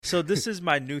So this is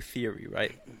my new theory,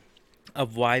 right?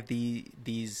 Of why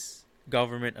these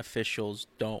government officials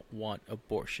don't want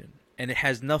abortion. And it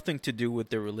has nothing to do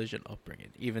with their religion upbringing,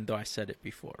 even though I said it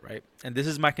before, right? And this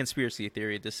is my conspiracy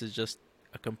theory. This is just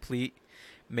a complete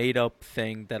made up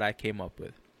thing that I came up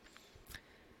with.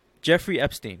 Jeffrey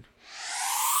Epstein.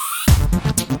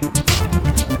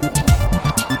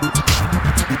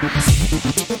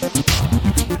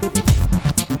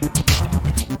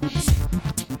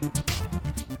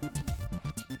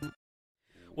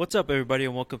 What's up, everybody,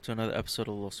 and welcome to another episode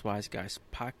of Los Wise Guys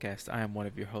podcast. I am one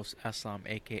of your hosts, Aslam,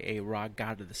 aka Rock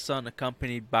God of the Sun,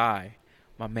 accompanied by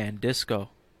my man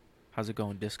Disco. How's it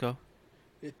going, Disco?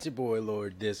 It's your boy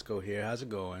Lord Disco here. How's it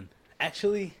going?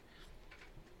 Actually,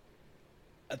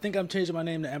 I think I'm changing my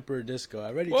name to Emperor Disco. I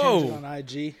already changed it on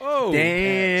IG. Oh,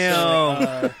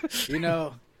 damn! Damn.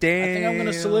 I think I'm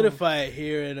gonna solidify it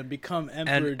here and become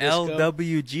Emperor An Disco.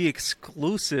 LWG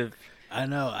exclusive. I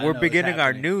know. We're beginning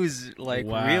our news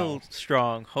real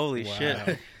strong. Holy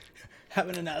shit! Have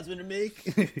an announcement to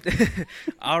make.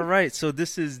 All right, so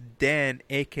this is Dan,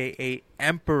 aka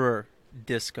Emperor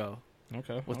Disco.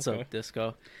 Okay. What's up,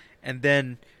 Disco? And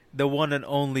then the one and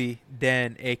only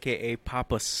Dan, a.k.a.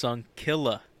 Papa Sun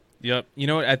Killer. Yep. You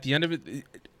know what? At the end of it,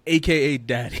 a.k.a.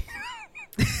 Daddy.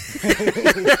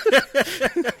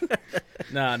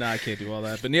 Nah, I can't do all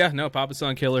that. But yeah, no, Papa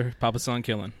Sun Killer, Papa Sun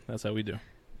Killing. That's how we do.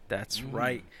 That's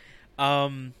right.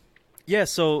 Yeah,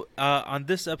 so on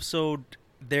this episode,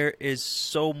 there is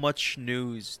so much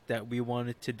news that we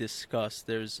wanted to discuss.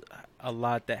 There's a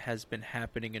lot that has been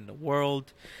happening in the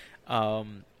world.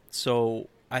 So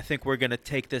I think we're going to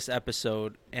take this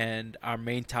episode, and our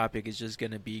main topic is just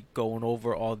going to be going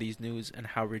over all these news and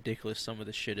how ridiculous some of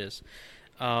the shit is.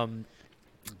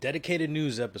 Dedicated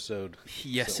news episode.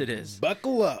 Yes, so it is.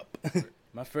 Buckle up.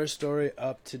 My first story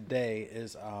up today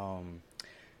is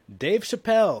Dave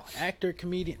Chappelle, actor,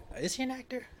 comedian. Is he an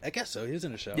actor? I guess so. He was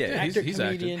in a show. Yeah, actor, he's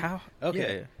comedian. How?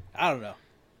 Okay. Yeah. I don't know.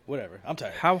 Whatever. I'm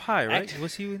tired. How high, right?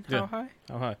 Was he in How High?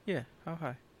 How high? Yeah, How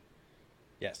High?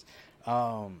 Yes.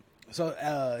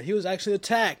 So he was actually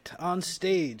attacked on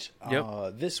stage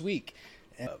this week.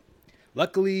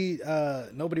 Luckily,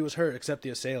 nobody was hurt except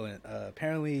the assailant.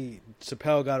 Apparently,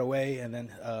 Chappelle got away, and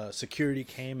then security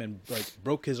came and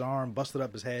broke his arm, busted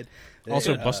up his head.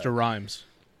 Also, Busta Rhymes.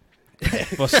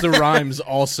 Busta Rhymes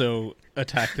also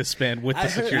attacked this man with the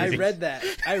security.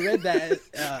 I read that.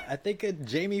 I think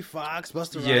Jamie Foxx,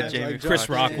 Busta Rhymes, Jamie Chris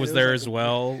Rock was there as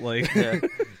well. Yeah.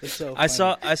 It's so I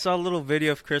funny. saw a little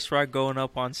video of Chris Rock going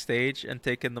up on stage and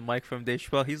taking the mic from Dave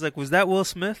Chappelle. He's like, "Was that Will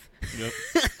Smith?" Yep.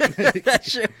 That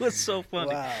shit was so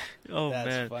funny. Wow. Oh That's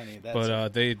man. funny. But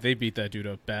they beat that dude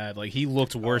up bad. Like, he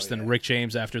looked worse than Rick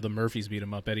James after the Murphys beat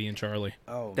him up, Eddie and Charlie.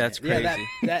 Oh, That's man. crazy.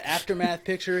 Yeah, that aftermath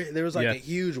picture, there was a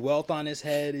huge welt on his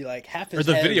head. Like half his Or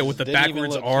the head video with the didn't even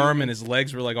backwards look arm human. and his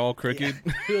legs were like all crooked.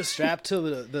 Yeah. He was strapped to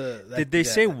the Did they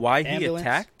say why ambulance. he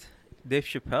attacked Dave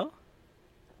Chappelle?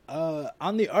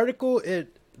 On the article,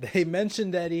 they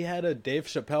mentioned that he had a Dave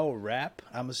Chappelle rap.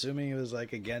 I'm assuming it was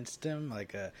against him,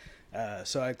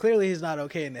 so clearly he's not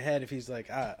okay in the head if he's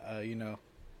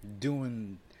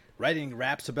writing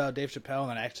raps about Dave Chappelle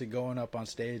and actually going up on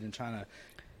stage and trying to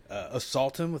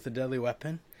assault him with a deadly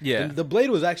weapon. Yeah, and the blade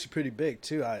was actually pretty big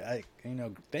too. I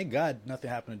thank God nothing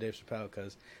happened to Dave Chappelle,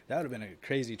 because that would have been a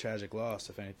crazy tragic loss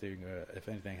if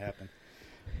anything happened.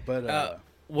 But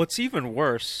what's even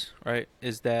worse, right,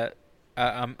 is that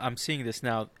I'm seeing this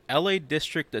now. L.A.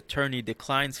 District Attorney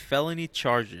declines felony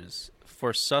charges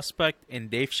for suspect in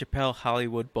Dave Chappelle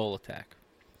Hollywood Bowl attack.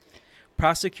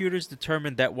 Prosecutors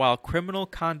determined that while criminal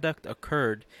conduct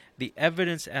occurred, the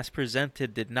evidence as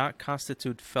presented did not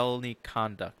constitute felony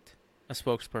conduct, a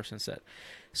spokesperson said.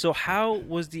 So how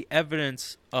was the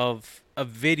evidence of a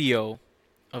video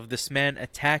of this man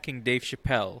attacking Dave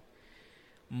Chappelle,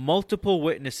 multiple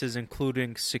witnesses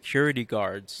including security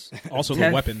guards, Also, the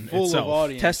weapon full of itself.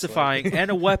 audience, testifying, and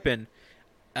a weapon,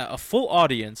 a full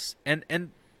audience,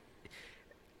 and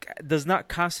does not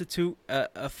constitute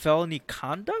a felony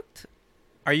conduct?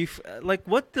 Are you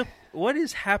what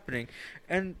is happening?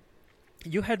 And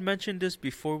you had mentioned this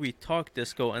before we talked,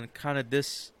 Disco, and kind of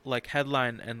this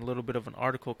headline and a little bit of an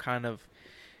article kind of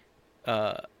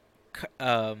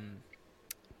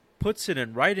puts it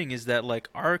in writing, is that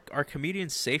are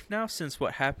comedians safe now since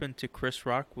what happened to Chris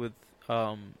Rock with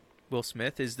Will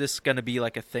Smith? Is this going to be a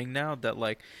thing now that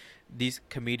these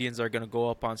comedians are going to go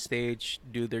up on stage,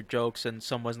 do their jokes, and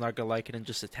someone's not going to like it and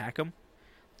just attack them?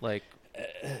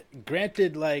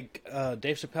 Granted,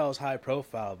 Dave Chappelle's high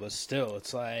profile, but still,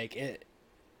 it's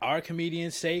are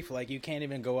comedians safe? You can't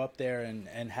even go up there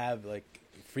and have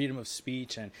freedom of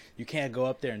speech, and you can't go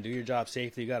up there and do your job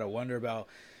safely. You got to wonder about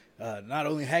not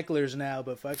only hecklers now,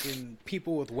 but fucking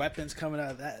people with weapons coming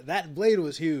out. That blade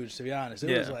was huge, to be honest.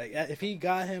 It was like, if he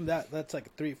got him, that's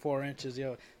like 3-4 inches,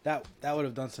 yo. That would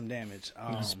have done some damage.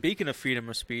 Speaking of freedom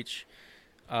of speech,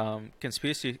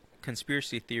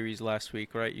 conspiracy theories last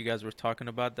week, right? You guys were talking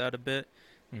about that a bit.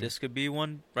 This could be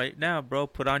one right now, bro.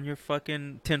 Put on your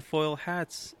fucking tinfoil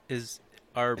hats.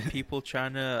 Are people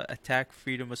trying to attack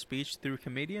freedom of speech through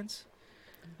comedians?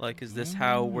 Like, is this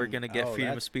how we're going to get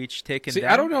freedom of speech taken down?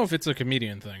 I don't know if it's a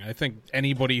comedian thing. I think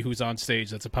anybody who's on stage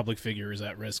that's a public figure is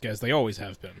at risk, as they always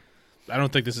have been. I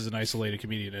don't think this is an isolated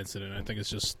comedian incident. I think it's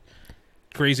just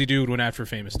crazy dude went after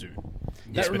famous dude.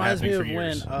 That reminds me of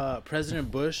when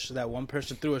President Bush, that one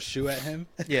person threw a shoe at him.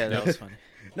 Yeah, that was funny.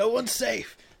 No one's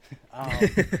safe.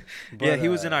 Yeah, he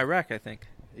was in Iraq, I think.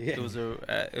 Yeah.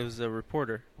 It was a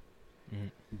reporter.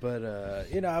 But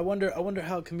I wonder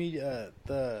how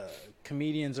the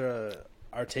comedians are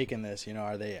taking this.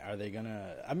 Are they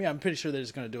gonna? I mean, I'm pretty sure they're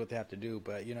just gonna do what they have to do.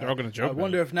 But they're all gonna joke. I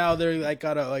wonder if now they're like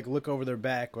gotta like look over their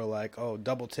back or like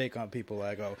double take on people.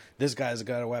 Like, this guy's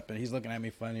got a weapon. He's looking at me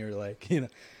funny, or like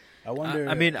I wonder.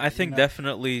 I mean, I think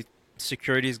definitely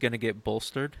security is gonna get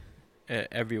bolstered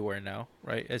everywhere now,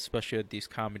 right? Especially at these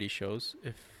comedy shows.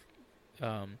 If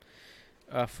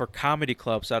for comedy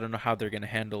clubs, I don't know how they're going to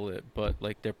handle it, but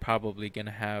like they're probably going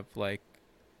to have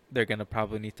they're going to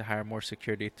probably need to hire more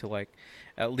security to like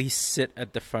at least sit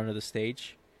at the front of the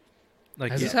stage.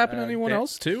 Like, has this happened to anyone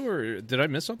else too, or did I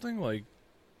miss something? Like,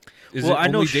 I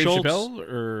know Dave Schultz, Chappelle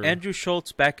or Andrew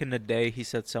Schultz back in the day. He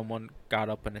said someone got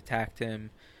up and attacked him.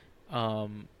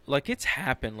 Like, it's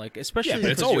happened, like, especially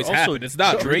but it's always happened. It's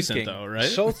not recent though, right?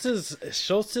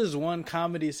 Schultz's one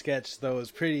comedy sketch though is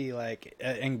pretty like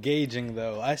engaging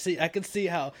though. I can see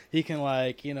how he can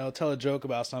like tell a joke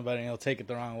about somebody and he'll take it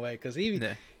the wrong way because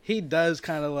he does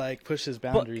kind of like push his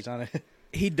boundaries on it.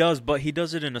 He does, but he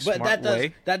does it in a smart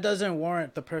way. That doesn't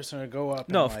warrant the person to go up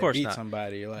and of course beat not.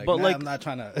 somebody. Like, but I'm not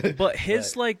trying to. But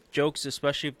his like jokes,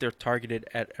 especially if they're targeted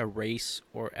at a race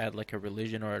or at like a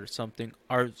religion or something,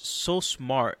 are so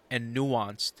smart and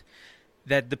nuanced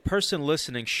that the person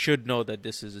listening should know that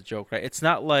this is a joke, right? It's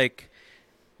not like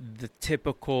the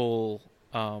typical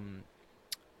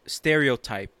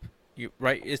stereotype,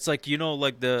 right? It's like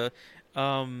like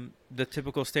the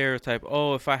typical stereotype,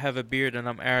 if I have a beard and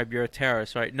I'm Arab, you're a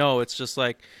terrorist, right? No, it's just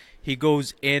like he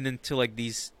goes into like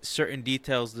these certain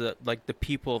details that like the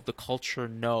people of the culture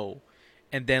know,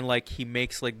 and then like he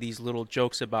makes like these little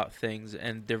jokes about things,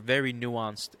 and they're very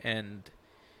nuanced and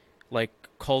like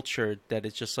cultured, that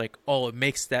it's just like, it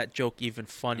makes that joke even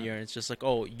funnier. And it's just like,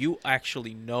 you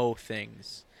actually know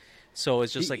things. So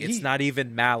it's just like, it's not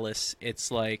even malice.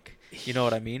 It's like, you know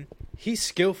what I mean? He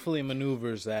skillfully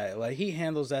maneuvers that. Like, he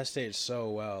handles that stage so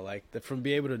well. Like, from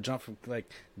being able to jump from, like,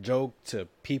 joke to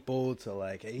people to,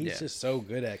 like, he's just so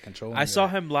good at controlling I saw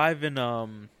him live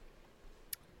in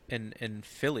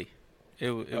Philly.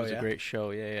 It was a great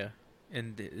show, yeah.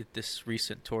 In this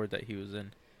recent tour that he was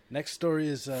in. Next story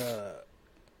is...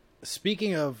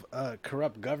 Speaking of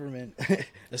corrupt government,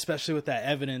 especially with that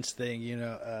evidence thing,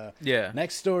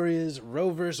 Next story is Roe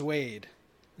vs. Wade.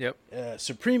 Yep.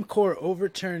 Supreme Court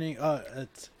overturning.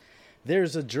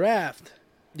 There's a draft.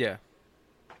 Yeah.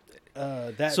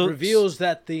 That reveals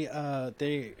that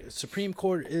the Supreme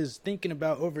Court is thinking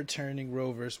about overturning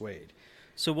Roe vs. Wade.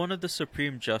 So one of the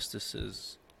Supreme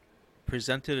Justices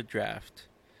presented a draft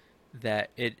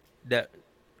that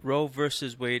Roe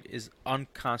vs. Wade is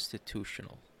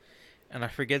unconstitutional. And I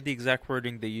forget the exact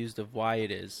wording they used of why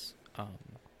it is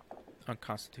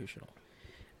unconstitutional.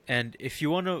 And if you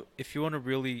wanna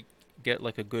really get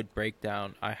like a good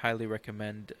breakdown, I highly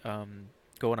recommend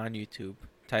going on YouTube,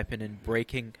 typing in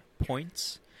 "breaking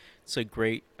points." It's a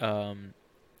great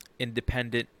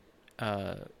independent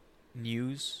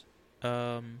news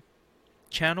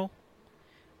channel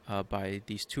by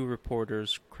these two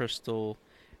reporters, Crystal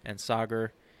and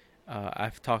Sagar.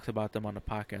 I've talked about them on the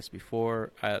podcast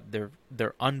before.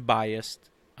 They're unbiased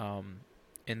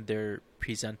in their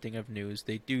presenting of news.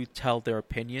 They do tell their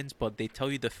opinions, but they tell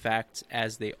you the facts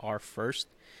as they are first,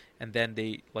 and then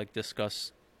they like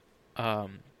discuss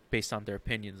based on their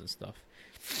opinions and stuff.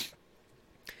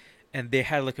 And they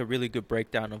had like a really good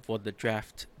breakdown of what the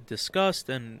draft discussed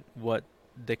and what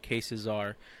the cases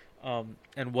are,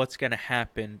 and what's going to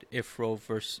happen if Roe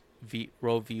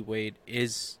v. Wade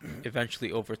is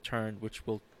eventually overturned, which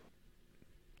will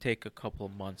take a couple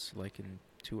of months, like in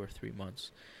 2 or 3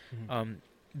 months. Mm-hmm.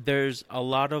 There's a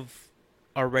lot of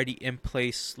already in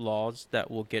place laws that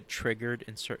will get triggered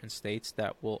in certain states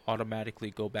that will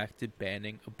automatically go back to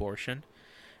banning abortion.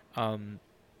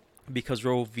 Because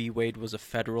Roe v. Wade was a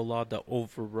federal law that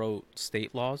overrode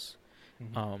state laws.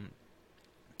 Mm-hmm.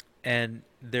 and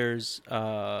there's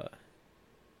then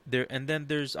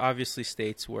there's obviously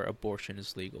states where abortion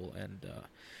is legal, and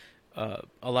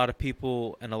a lot of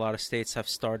people in a lot of states have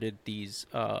started these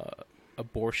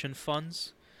abortion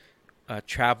funds,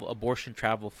 abortion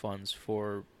travel funds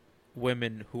for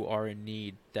women who are in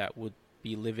need that would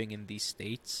be living in these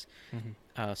states,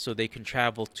 so they can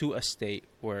travel to a state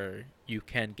where you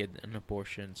can get an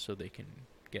abortion, so they can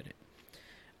get it.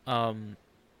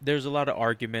 There's a lot of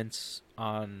arguments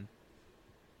on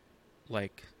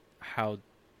like how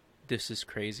this is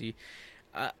crazy.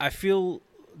 I feel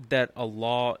that a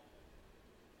law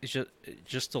is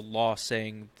just a law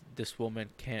saying this woman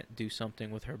can't do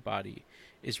something with her body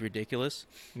is ridiculous.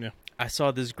 Yeah. I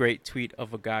saw this great tweet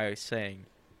of a guy saying,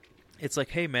 it's like,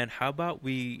 hey man, how about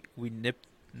we nip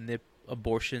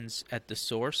abortions at the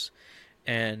source,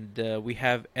 and we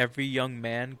have every young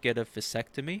man get a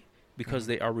vasectomy because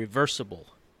they are reversible,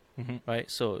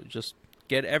 right? So just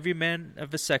get every man a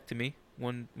vasectomy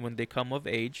when they come of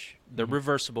age. They're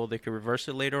reversible. They can reverse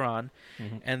it later on,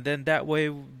 and then that way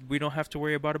we don't have to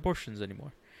worry about abortions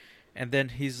anymore. And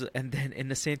then in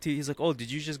the same tweet, he's like, "Oh,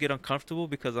 did you just get uncomfortable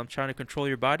because I'm trying to control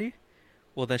your body?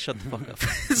 Well, then shut the fuck up."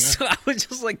 So I was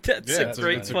just like, "That's a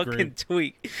great fucking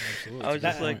tweet." Absolutely. I was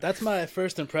just like, that's my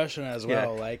first impression as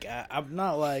well. Yeah. Like, I'm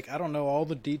not like, I don't know all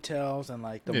the details and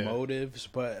like the motives,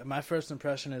 but my first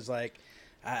impression is like,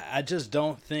 I just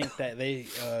don't think that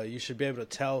you should be able to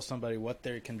tell somebody what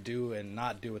they can do and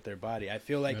not do with their body. I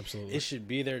feel like it should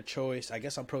be their choice. I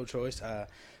guess I'm pro-choice.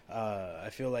 I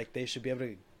feel like they should be able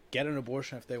to get an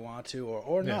abortion if they want to,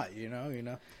 or not. You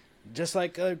know. Just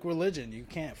like religion, you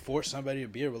can't force somebody to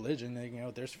be a religion.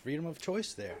 There's freedom of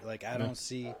choice there. Like, I don't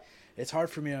see. It's hard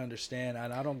for me to understand,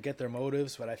 and I don't get their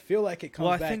motives. But I feel like it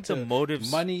comes back to the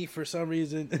motives, money for some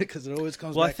reason, because it always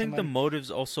comes. Well, back I think to the money.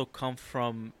 motives also come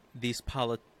from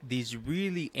these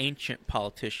really ancient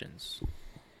politicians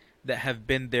that have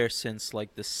been there since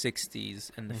like the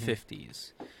 60s and the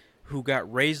 50s, who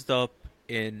got raised up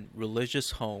in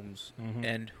religious homes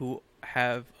and who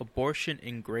have abortion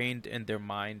ingrained in their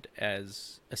mind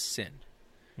as a sin,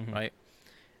 right?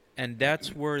 And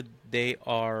that's where they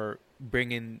are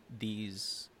bringing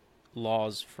these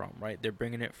laws from, right? They're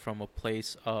bringing it from a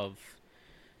place of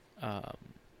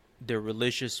their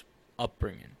religious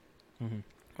upbringing,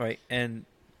 right? And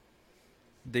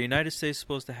the United States is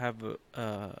supposed to have a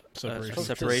separation.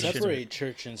 To separate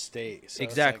church and state. So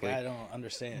exactly. It's like, I don't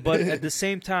understand. But at the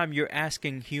same time, you're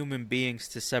asking human beings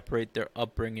to separate their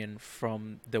upbringing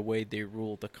from the way they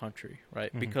rule the country,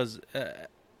 right? Because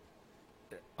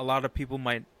a lot of people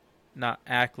might not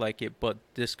act like it, but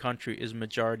this country is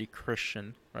majority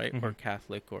Christian, right? Or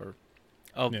Catholic, or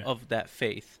of that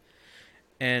faith.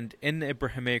 And in the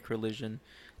Abrahamic religion,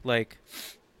 like,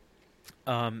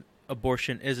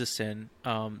 abortion is a sin.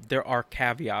 There are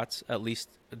caveats, at least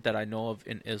that I know of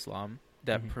in Islam,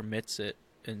 that permits it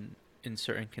in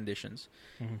certain conditions.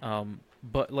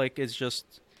 But like, it's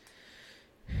just,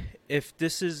 if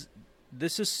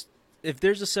if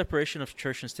there's a separation of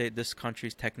church and state, this country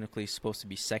is technically supposed to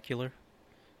be secular,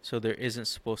 so there isn't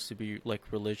supposed to be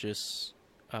like religious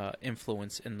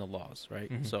influence in the laws,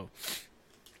 right? So,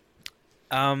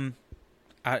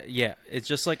 it's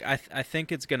just like I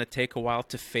think it's gonna take a while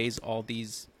to phase all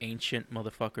these ancient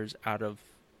motherfuckers out of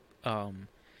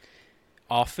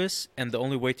office, and the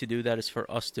only way to do that is for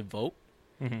us to vote,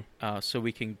 so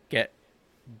we can get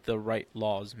the right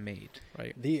laws made,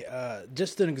 right? The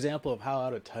just an example of how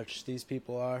out of touch these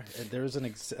people are. There was an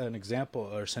example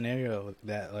or scenario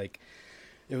that, like,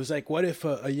 it was like, what if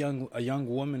a young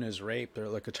woman is raped, or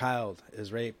like a child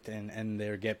is raped, and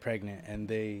they get pregnant, and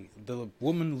the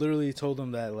woman literally told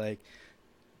them that, like,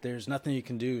 there's nothing you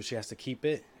can do. She has to keep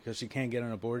it because she can't get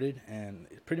it aborted, and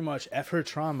pretty much F her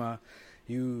trauma.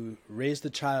 You raise the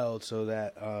child so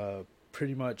that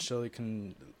pretty much so you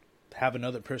can have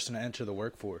another person to enter the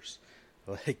workforce.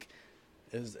 Like,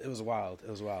 it was wild. It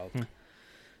was wild.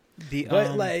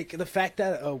 But like, the fact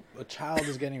that a child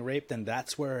is getting raped and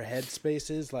that's where her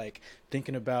headspace is, like,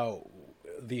 thinking about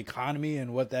the economy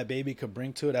and what that baby could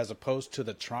bring to it, as opposed to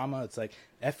the trauma. It's like,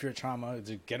 F your trauma,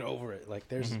 just get over it. Like,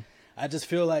 there's, I just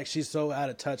feel like she's so out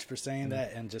of touch for saying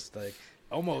that, and just like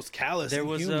almost callous. There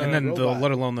was and then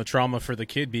let alone the trauma for the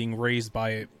kid being raised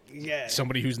by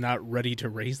somebody who's not ready to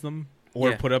raise them,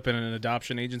 or put up in an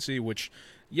adoption agency, which,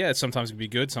 sometimes it can be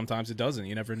good, sometimes it doesn't.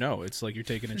 You never know. It's like you're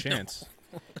taking a chance.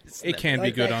 It can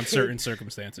be good on certain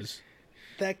circumstances.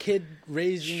 That kid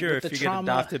raising with the if you trauma.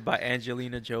 get adopted by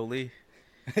Angelina Jolie.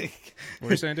 What are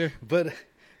you saying, Dave? But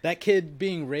that kid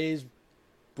being raised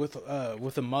with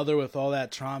a mother with all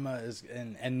that trauma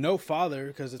and no father,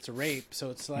 because it's a rape. So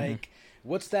it's like,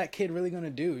 what's that kid really gonna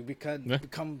do?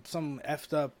 Become some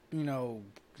effed up,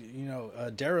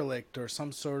 derelict or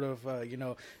some sort of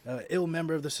ill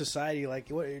member of the society. Like,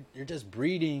 what, you're just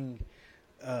breeding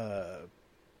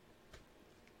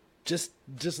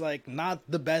just like not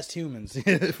the best humans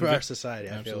for our society.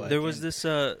 I feel like there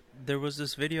was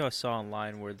this video I saw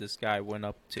online where this guy went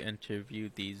up to interview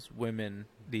these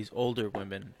older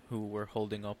women who were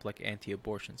holding up like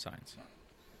anti-abortion signs,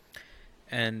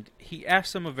 and he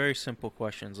asked them a very simple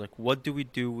questions like, what do we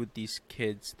do with these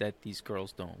kids that these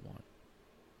girls don't want?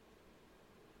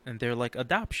 And they're like,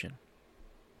 adoption.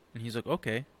 And he's like,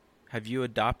 okay, have you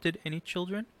adopted any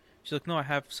children? She's like, no, I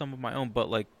have some of my own, but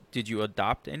like, did you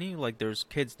adopt any? Like, there's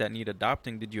kids that need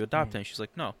adopting. Did you adopt any? She's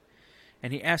like, no.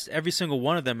 And he asked every single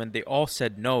one of them, and they all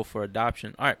said no for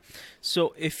adoption. All right.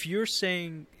 So if you're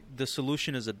saying the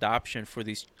solution is adoption for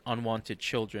these unwanted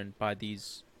children by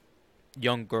these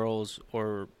young girls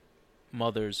or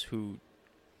mothers who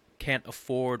can't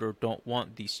afford or don't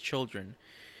want these children,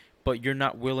 but you're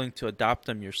not willing to adopt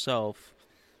them yourself,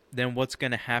 then what's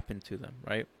going to happen to them,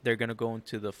 right? They're going to go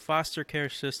into the foster care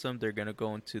system. They're going to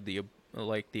go into the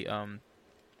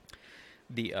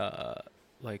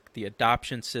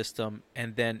adoption system,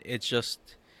 and then it's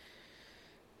just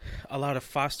a lot of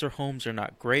foster homes are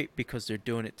not great because they're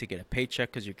doing it to get a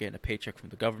paycheck, because you're getting a paycheck from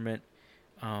the government,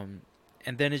 and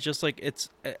then it's just like it's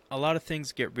a lot of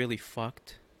things get really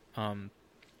fucked, and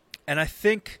I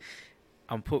think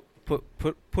I'm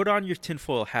put on your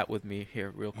tinfoil hat with me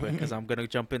here real quick, because I'm gonna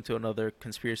jump into another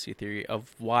conspiracy theory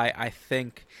of why I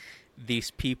think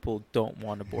these people don't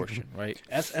want abortion, right?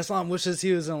 Eslam wishes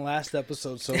he was in the last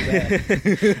episode so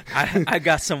bad. I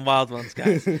got some wild ones,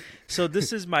 guys. So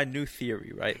this is my new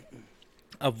theory, right?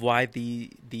 Of why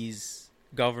these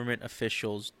government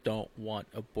officials don't want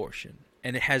abortion.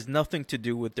 And it has nothing to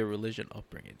do with their religion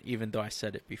upbringing, even though I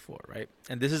said it before, right?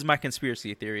 And this is my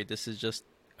conspiracy theory. This is just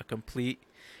a complete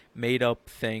made-up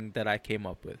thing that I came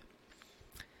up with.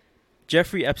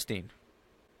 Jeffrey Epstein,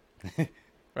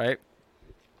 right,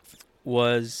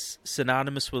 was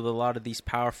synonymous with a lot of these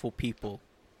powerful people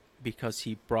because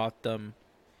he brought them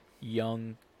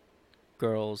young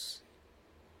girls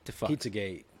to fuck.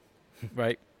 Pizzagate.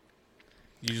 Right?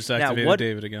 You just activated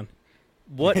David again.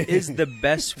 What is the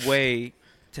best way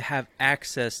to have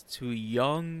access to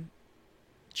young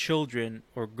children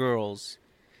or girls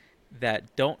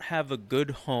that don't have a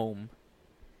good home,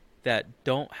 that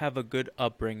don't have a good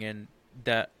upbringing,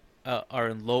 that are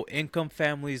in low-income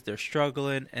families, they're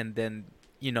struggling, and then,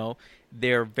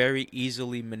 they're very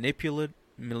easily manipulated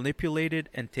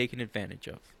and taken advantage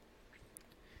of?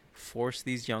 Force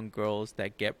these young girls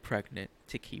that get pregnant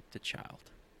to keep the child.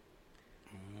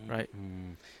 Right?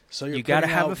 So you got to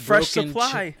have a fresh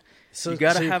supply. You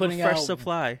got to have a fresh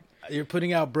supply. You're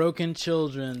putting out broken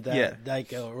children that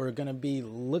are going to be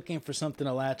looking for something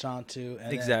to latch onto.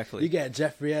 And exactly. You got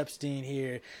Jeffrey Epstein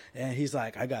here, and he's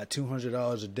like, I got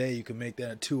 $200 a day. You can make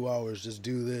that in 2 hours. Just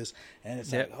do this. And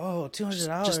it's like, oh,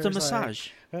 $200. Just a massage.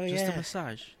 Like, just a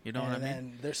massage. You know what I mean?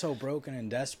 And they're so broken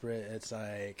and desperate. It's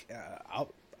like,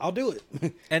 I'll do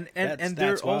it. And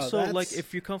they're also like,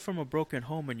 if you come from a broken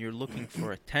home and you're looking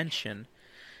for attention,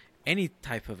 any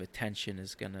type of attention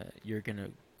you're gonna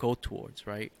go towards,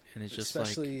 right? And it's just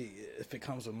especially if it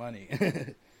comes with money.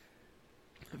 If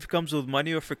it comes with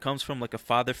money, or if it comes from like a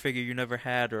father figure you never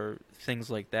had, or things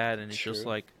like that, and it's just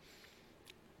like.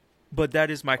 But that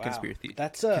is my conspiracy.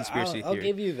 That's conspiracy I'll theory.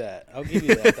 Give you that. I'll give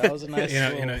you that. That was a nice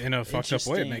in a fucked up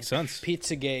way. It makes sense.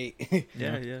 Pizzagate.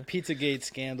 yeah. Pizzagate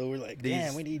scandal. We're like,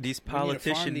 damn, we need these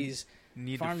politicians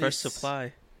need a fresh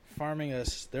supply. Farming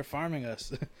us. They're farming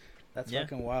us. That's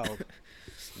fucking wild.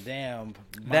 Damn.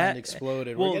 That mind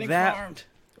exploded. Well, we're getting farmed.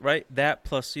 Right. That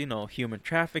plus human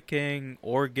trafficking,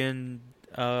 organ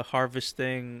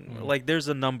harvesting, like there's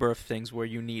a number of things where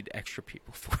you need extra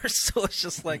people for. So it's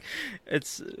just like,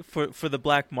 it's for the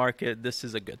black market, this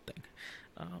is a good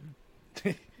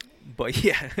thing. But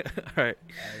yeah. All right.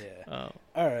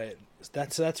 All right.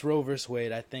 That's Roe versus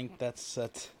Wade. I think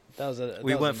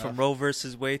we went from Roe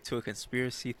versus Wade to a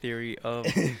conspiracy theory of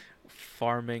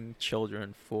farming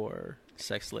children for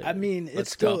sex slavery. I mean,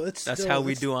 that's how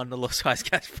we do on the Los Wise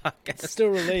Guys podcast. It's still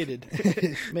related.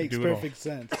 Makes perfect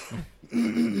sense.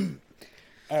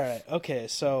 All right. Okay.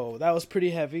 So that was pretty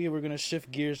heavy. We're gonna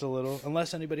shift gears a little,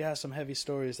 unless anybody has some heavy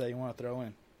stories that you want to throw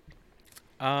in.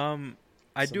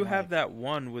 I do have that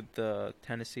one with the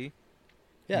Tennessee.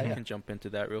 Yeah, we can jump into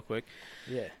that real quick.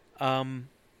 Yeah.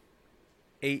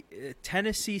 A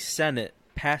Tennessee Senate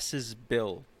passes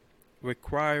bill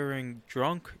requiring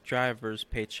drunk drivers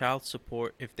pay child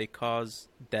support if they cause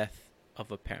death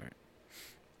of a parent.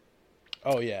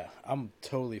 Oh yeah, I'm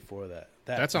totally for that.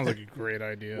 That sounds like a great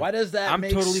idea. Why does that? I'm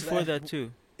totally for that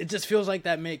too. It just feels like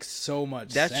that makes so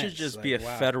much sense. That should just be a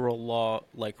federal law,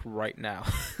 like right now.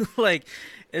 Like,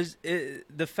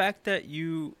 the fact that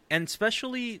you, and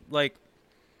especially like,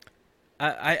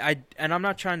 and I'm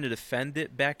not trying to defend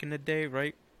it back in the day,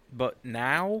 right? But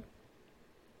now,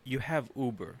 you have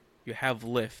Uber, you have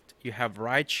Lyft, you have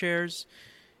ride shares.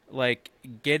 Like,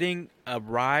 getting a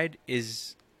ride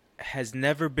has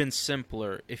never been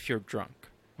simpler if you're drunk,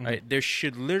 right? There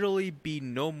should literally be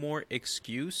no more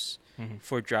excuse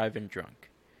for driving drunk.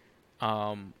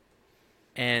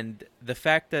 And the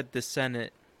fact that the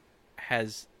Senate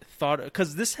has thought,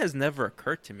 because this has never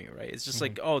occurred to me, right? It's just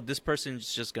like, oh, this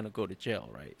person's just going to go to jail,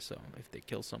 right? So if they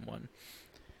kill someone,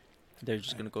 they're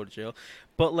just going to go to jail.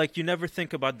 But, like, you never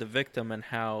think about the victim and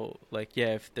how, like,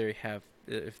 yeah,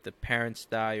 if the parents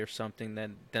die or something,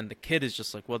 then the kid is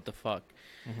just like, what the fuck?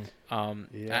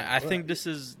 I think this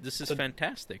is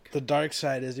fantastic. The dark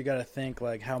side is you got to think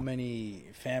like how many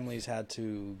families had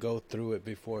to go through it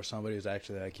before somebody was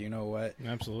actually like, you know what?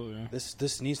 Absolutely. Yeah.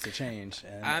 This needs to change.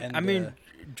 I mean,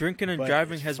 drinking and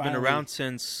driving has been around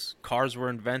since cars were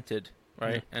invented,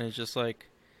 right? And it's just like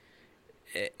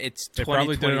it's 2022. They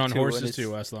probably did it on horses too,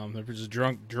 Aslam. They're just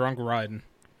drunk riding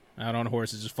out on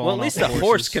horses, just falling off. Well, at least the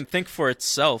horse can think for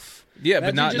itself. Yeah,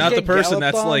 but not the person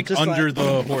that's like under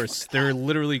the horse. They're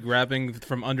literally grabbing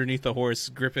from underneath the horse,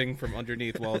 gripping from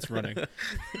underneath while it's running.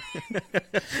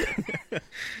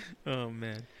 Oh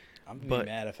man, I'm gonna be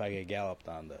mad if I get galloped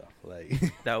on though. Like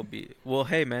that would be well.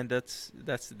 Hey man, that's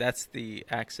the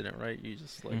accident, right? You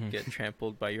just like get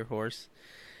trampled by your horse.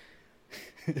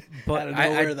 But out of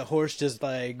nowhere, the horse just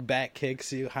like back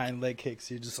kicks you, hind leg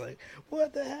kicks you, just like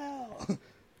what the hell.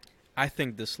 I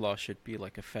think this law should be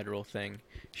like a federal thing.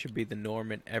 It should be the norm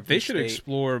in every state. They should state.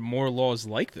 explore more laws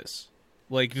like this.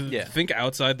 Like, think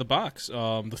outside the box.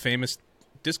 The famous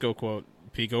disco quote,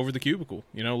 peek over the cubicle,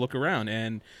 look around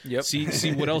and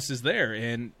see what else is there.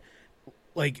 And,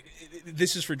 like,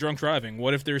 this is for drunk driving.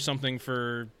 What if there's something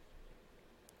for,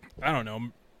 I don't know,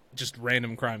 just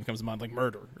random crime comes to mind, like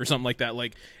murder or something like that.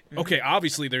 Like, okay,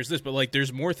 obviously there's this, but, like,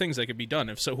 there's more things that could be done.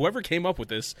 If so, whoever came up with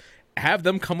this, have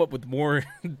them come up with more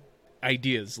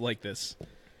ideas like this,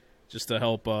 just to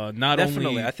help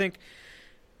definitely.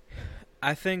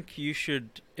 I think you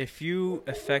should, if you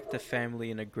affect the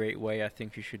family in a great way, I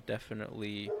think you should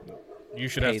definitely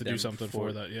have to do something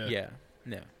for that. Yeah,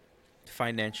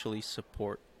 financially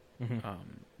support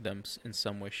them in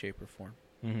some way, shape, or form.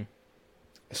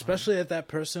 Especially if that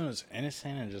person is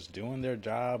innocent and just doing their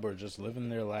job or just living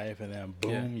their life, and then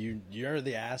boom, you're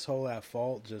the asshole at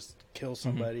fault. Just kill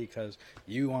somebody because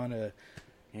you want to,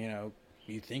 you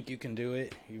think you can do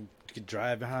it. You could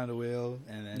drive behind the wheel,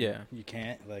 and then you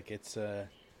can't. Like it's there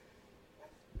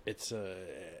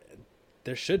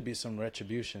should be some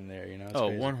retribution there. It's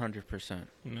 100%.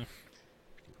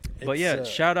 But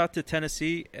shout out to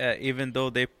Tennessee, even though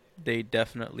they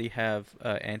definitely have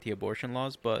anti-abortion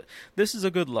laws, but this is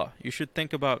a good law. You should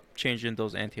think about changing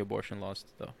those anti-abortion laws,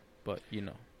 though. But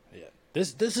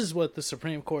this is what the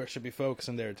Supreme Court should be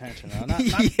focusing their attention on.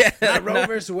 Not Roe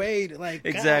versus Wade. Like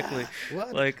exactly.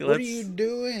 God, what are you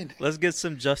doing? Let's get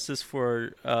some justice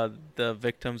for the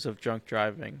victims of drunk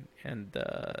driving and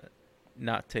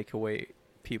not take away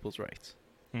people's rights.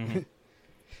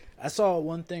 I saw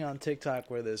one thing on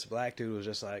TikTok where this black dude was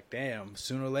just like, damn,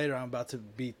 sooner or later I'm about to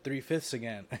be 3/5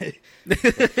 again. They're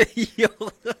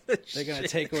going to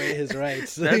take away his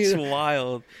rights. That's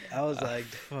wild. I was like,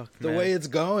 the way it's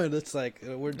going, it's like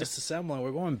we're disassembling.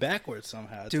 We're going backwards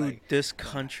somehow. It's dude, this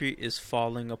country is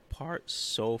falling apart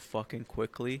so fucking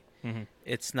quickly.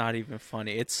 It's not even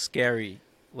funny. It's scary,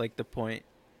 like the point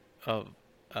of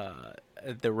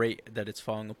the rate that it's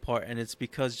falling apart. And it's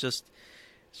because just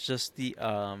the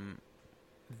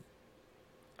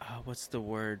what's the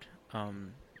word?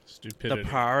 Stupidity. The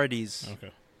priorities.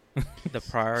 Okay. The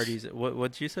priorities.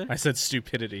 What did you say? I said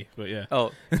stupidity, but yeah.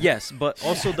 Oh yes, but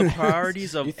also the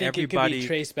priorities of you think everybody. It could be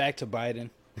traced back to Biden.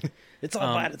 It's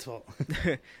all Biden's fault.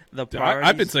 The priorities.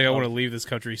 I've been saying I want to leave this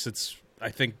country since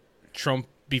I think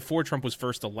before Trump was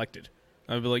first elected.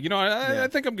 I'd be like, I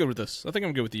think I'm good with this. I think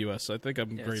I'm good with the U.S. I think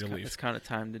I'm ready to leave. It's kind of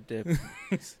time to dip.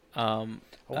 Hold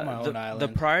my own island. The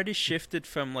priority shifted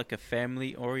from like a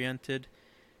family-oriented,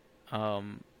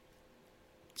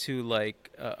 to like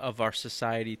of our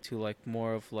society to like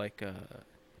more of like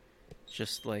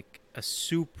just like a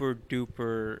super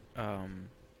duper,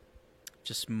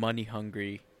 just money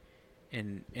hungry,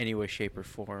 in any way, shape, or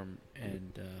form,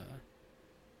 and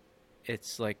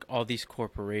it's like all these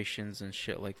corporations and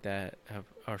shit like that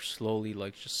are slowly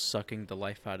like just sucking the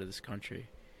life out of this country.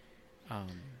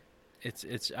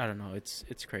 It's I don't know,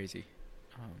 it's crazy.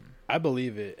 I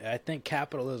believe it. I think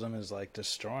capitalism is like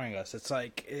destroying us. It's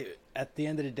like at the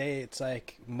end of the day, it's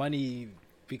like money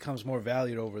becomes more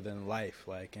valued over than life.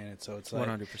 Like, and so it's like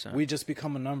 100%. we just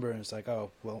become a number, and it's like,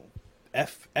 oh well,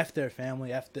 f their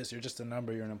family, f this. You're just a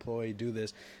number. You're an employee. Do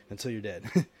this until you're dead.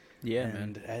 Yeah,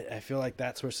 and man. I feel like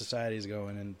that's where society is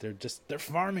going, and they're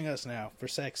farming us now for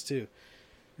sex too.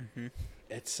 Mm-hmm.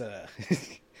 It's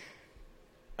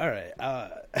all right.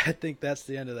 I think that's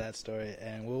the end of that story,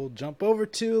 and we'll jump over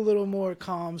to a little more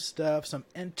calm stuff, some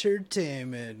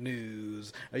entertainment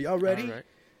news. Are y'all ready? All right.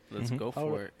 Let's go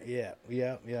for it. Yeah.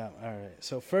 All right.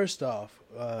 So first off,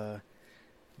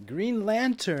 Green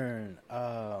Lantern.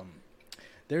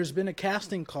 There's been a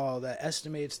casting call that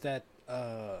estimates that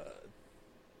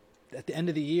at the end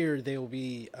of the year they will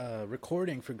be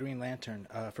recording for Green Lantern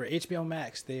for HBO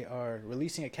Max. They are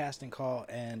releasing a casting call,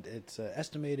 and it's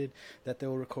estimated that they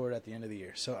will record at the end of the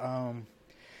year. So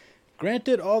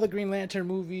granted, all the Green Lantern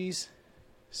movies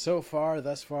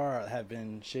thus far have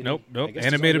been shitty. Nope.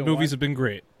 Animated movies have been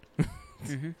great.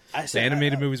 I said, the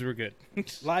animated movies were good.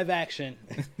 Live action.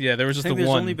 Yeah, there was just the there's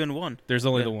one. only been one. There's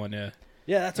only the one. Yeah,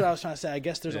 that's what I was trying to say. I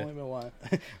guess there's Yeah. only been one,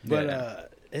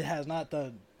 but it has not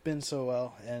been so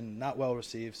well and not well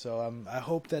received. So I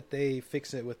hope that they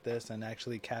fix it with this and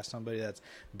actually cast somebody that's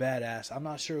badass. I'm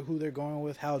not sure who they're going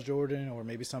with, Hal Jordan or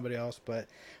maybe somebody else, but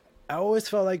I always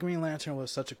felt like Green Lantern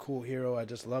was such a cool hero. I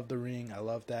just love the ring. I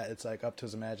love that it's like up to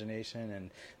his imagination,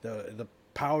 and the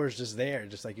power's just there.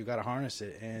 Just like you got to harness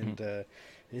it, and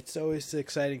it's always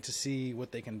exciting to see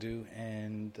what they can do.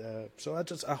 And so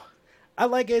I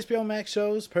like HBO Max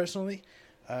shows personally.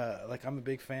 Like I'm a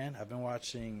big fan. I've been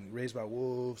watching Raised by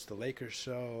Wolves, the Lakers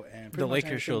show, and The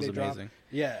Lakers show is amazing.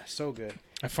 Yeah, so good.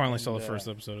 I finally saw the first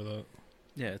episode of that.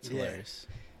 Yeah, it's hilarious.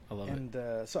 I love it.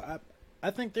 And so I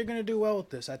think they're gonna do well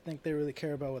with this. I think they really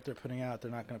care about what they're putting out.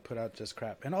 They're not gonna put out just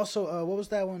crap. And also, what was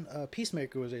that one?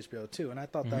 Peacemaker was HBO too, and I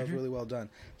thought that was really well done.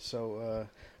 So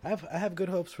I have good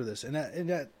hopes for this, and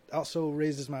that also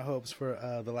raises my hopes for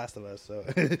The Last of Us. So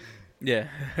Yeah,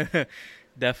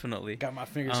 definitely. got my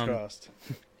fingers crossed.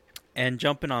 And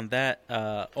jumping on that,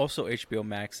 also HBO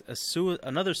Max,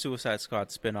 another Suicide Squad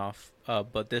spinoff,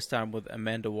 but this time with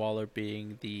Amanda Waller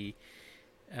being the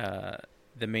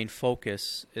main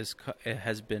focus is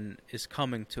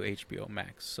coming to HBO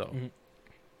Max. So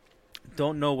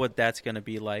don't know what that's gonna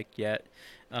be like yet.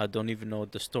 Don't even know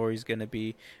what the story's gonna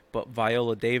be. But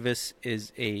Viola Davis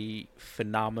is a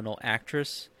phenomenal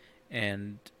actress,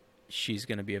 and she's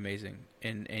gonna be amazing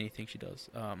in anything she does.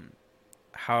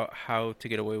 How to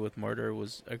Get Away with Murder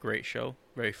was a great show,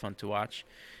 very fun to watch,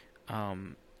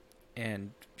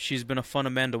 and she's been a fun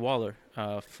Amanda Waller.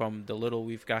 From the little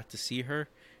we've got to see her,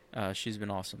 she's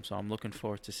been awesome. So I'm looking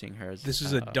forward to seeing her. This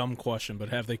is a dumb question, but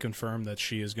have they confirmed that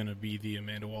she is going to be the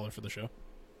Amanda Waller for the show?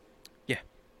 Yeah.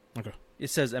 Okay. It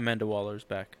says Amanda Waller's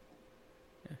back.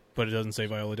 Yeah. But it doesn't say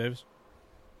Viola Davis?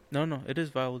 No, it is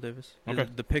Viola Davis. Okay.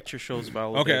 The picture shows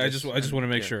Viola Davis. I just want to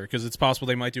make sure, because it's possible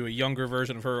they might do a younger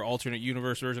version of her, alternate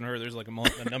universe version of her. There's like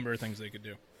a number of things they could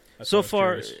do. So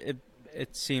far,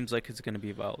 it seems like it's going to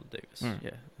be Viola Davis.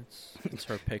 Yeah, it's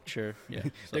her picture. Yeah,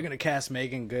 They're going to cast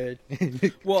Megan Good.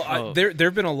 Well, there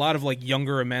have been a lot of like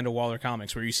younger Amanda Waller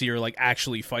comics where you see her like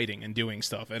actually fighting and doing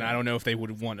stuff, and I don't know if they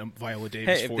would want Viola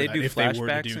Davis for that if they were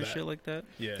to flashbacks do and that. shit like that.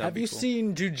 Yeah. Have you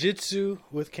seen Jiu-Jitsu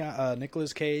with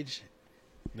Nicolas Cage?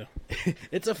 No.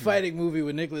 It's a fighting movie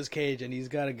with Nicolas Cage, and he's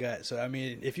got a gut. So, I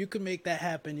mean, if you could make that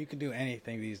happen, you can do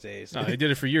anything these days. No, they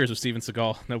did it for years with Steven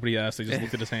Seagal. Nobody asked. They just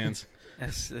looked at his hands.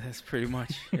 That's pretty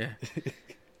much, yeah.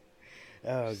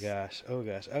 Oh, gosh.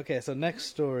 Okay, so next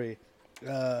story.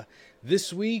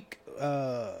 This week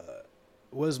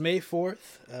was May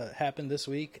 4th. Happened this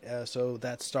week. So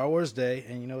that's Star Wars Day,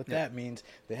 and you know what that means.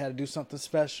 They had to do something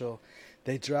special.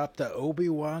 They dropped the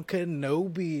Obi-Wan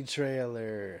Kenobi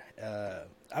trailer.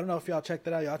 I don't know if y'all checked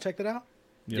it out. Y'all checked it out?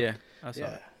 Yep. Yeah, I saw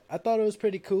it. I thought it was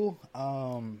pretty cool.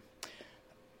 I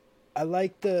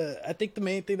think the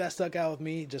main thing that stuck out with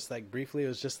me, just like briefly,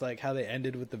 was just like how they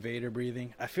ended with the Vader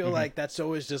breathing. I feel like that's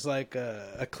always just like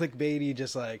a clickbaity,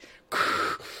 just like,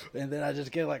 and then I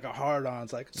just get like a hard on.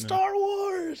 It's like Star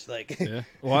Wars, like. Yeah.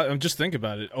 Well, I'm just thinking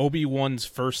about it. Obi-Wan's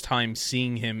first time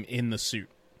seeing him in the suit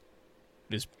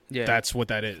that's what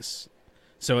that is.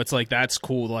 So it's like, that's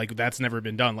cool. Like, that's never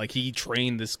been done. Like, he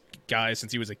trained this guy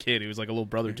since he was a kid. He was like a little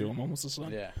brother to him, almost a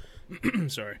son. Yeah.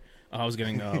 Sorry. I was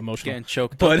getting emotional. Getting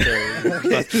choked up there. You're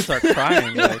about to start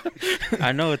crying. Like,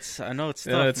 I know it's tough.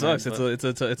 Yeah, it sucks. Man,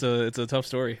 It's a tough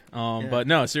story. But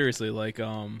no, seriously, like,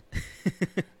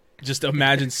 just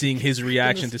imagine seeing his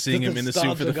reaction to seeing him in the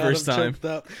suit for the first time.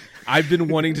 I've been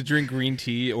wanting to drink green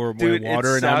tea or more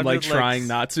water, and I'm like trying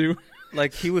not to.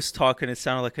 like he was talking, it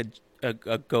sounded like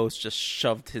a ghost just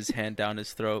shoved his hand down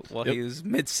his throat while he was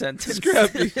mid sentence.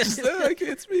 Scrap me. I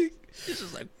can't speak. He's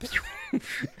just like.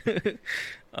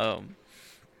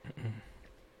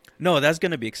 No, that's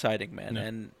gonna be exciting, man.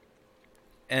 No.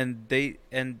 And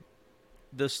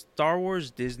the Star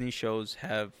Wars Disney shows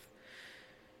have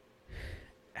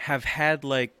had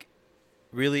like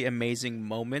really amazing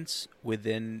moments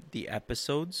within the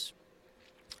episodes.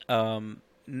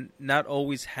 Not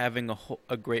always having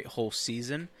a great whole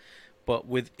season, but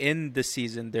within the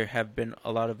season there have been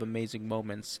a lot of amazing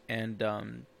moments, and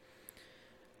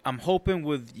I'm hoping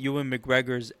with Ewan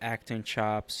McGregor's acting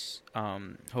chops,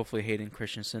 hopefully Hayden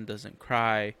Christensen doesn't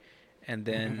cry, and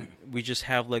then we just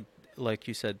have like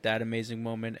you said, that amazing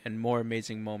moment and more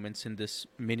amazing moments in this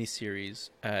miniseries.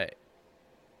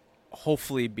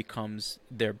 Hopefully becomes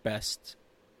their best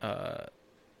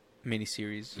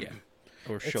miniseries,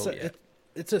 or show yet.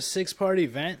 It's a 6-part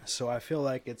event, so I feel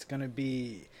like it's gonna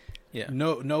be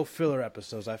no filler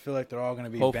episodes. I feel like they're all gonna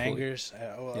be bangers.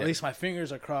 At least my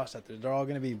fingers are crossed that they're all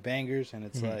gonna be bangers, and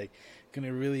it's like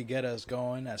gonna really get us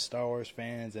going as Star Wars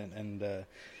fans, and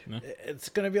it's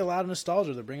gonna be a lot of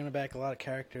nostalgia. They're bringing back a lot of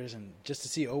characters, and just to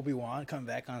see Obi-Wan come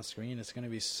back on screen, it's gonna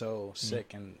be so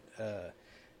sick, and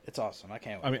it's awesome. I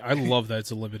can't wait. I mean, I love that it's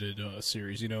a limited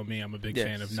series. You know me, I'm a big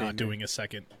fan of not doing a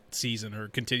second season or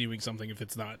continuing something if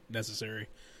it's not necessary.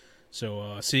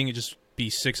 So seeing it just be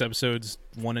 6 episodes,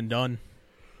 one and done,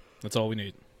 that's all we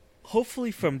need. Hopefully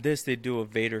from this they do a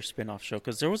Vader spin-off show,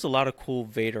 because there was a lot of cool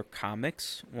Vader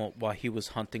comics while he was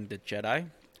hunting the Jedi,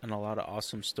 and a lot of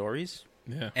awesome stories.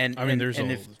 Yeah, and I mean, there's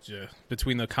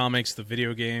between the comics, the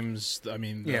video games. I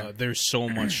mean, there's so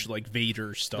much like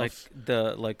Vader stuff,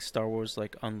 like Star Wars,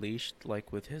 like Unleashed,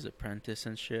 like with his apprentice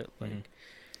and shit. Like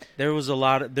there's a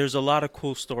lot of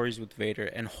cool stories with Vader,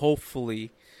 and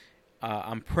hopefully,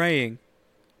 I'm praying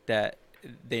that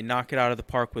they knock it out of the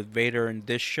park with Vader in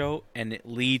this show, and it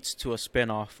leads to a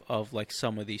spinoff of like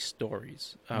some of these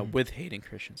stories with Hayden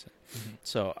Christensen.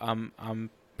 So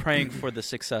I'm praying for the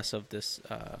success of this.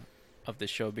 Of the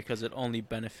show, because it only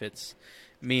benefits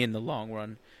me in the long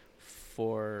run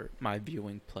for my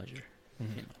viewing pleasure. You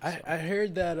know, I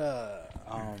heard that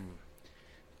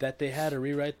that they had to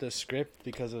rewrite the script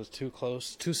because it was too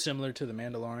similar to The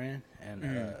Mandalorian,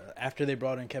 and after they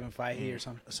brought in Kevin Feige or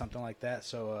something like that,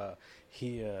 so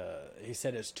he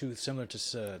said it's too similar to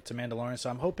Mandalorian. So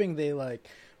I'm hoping they like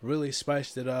really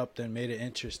spiced it up, then made it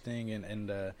interesting,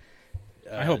 and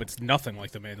I hope it's nothing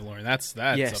like The Mandalorian. That's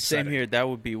upsetting. Same here. That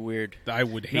would be weird. I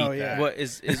would hate that. What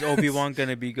is Obi-Wan going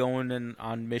to be going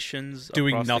on missions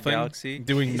doing across nothing, the galaxy?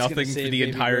 Doing nothing for the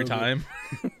entire time.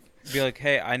 Be like,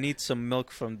 hey, I need some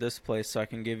milk from this place so I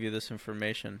can give you this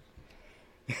information.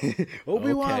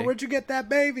 Obi-Wan, where'd you get that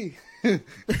baby? That's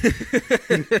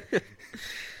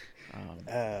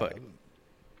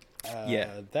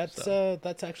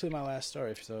actually my last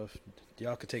story. So if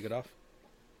y'all could take it off.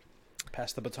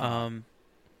 Pass the baton.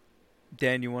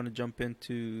 Dan, you want to jump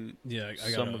into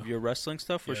some of your wrestling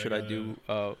stuff, or should I do?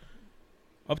 Up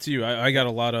to you. I got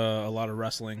a lot of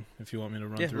wrestling. If you want me to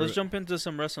run through let's jump into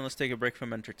some wrestling. Let's take a break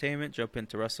from entertainment, jump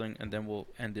into wrestling, and then we'll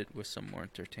end it with some more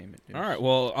entertainment news. All right.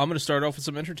 Well, I'm going to start off with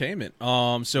some entertainment.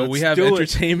 So we have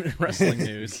entertainment wrestling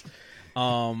news.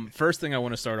 First thing I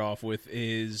want to start off with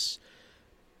is,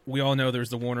 we all know there's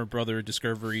the Warner Brother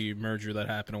Discovery merger that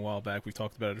happened a while back. We've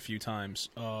talked about it a few times.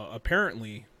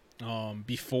 Apparently,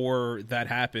 before that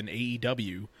happened,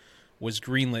 AEW was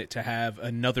greenlit to have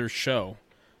another show.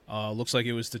 Looks like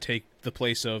it was to take the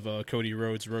place of Cody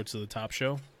Rhodes' Road to the Top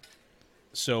show.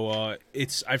 So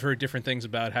I've heard different things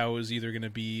about how it was either going to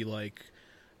be like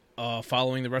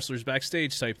following the wrestlers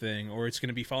backstage type thing, or it's going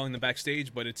to be following the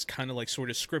backstage, but it's kind of like sort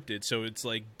of scripted. So it's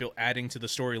like adding to the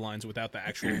storylines without the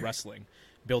actual wrestling.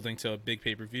 Building to big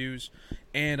pay-per-views.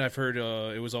 And I've heard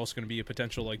it was also going to be a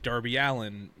potential like Darby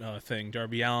Allin thing.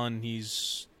 Darby Allin,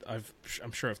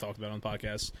 I'm sure I've talked about it on the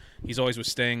podcast. He's always with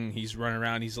Sting. He's running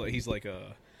around. He's like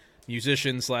a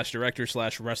musician / director /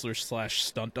 wrestler /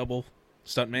 stunt double,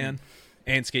 stuntman,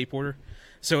 and skateboarder.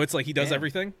 So it's like he does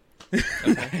everything.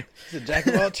 Okay. He's a jack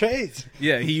of all trades.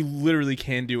 Yeah, he literally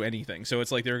can do anything. So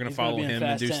it's like they're going to follow him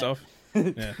and do stuff.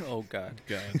 Yeah. Oh God.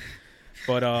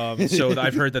 But so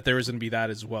I've heard that there was going to be that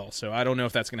as well. So I don't know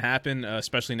if that's going to happen,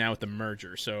 especially now with the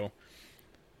merger. So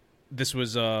this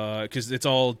was because it's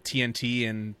all TNT,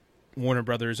 and Warner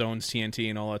Brothers owns TNT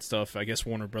and all that stuff. I guess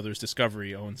Warner Brothers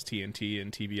Discovery owns TNT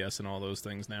and TBS and all those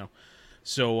things now.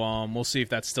 So we'll see if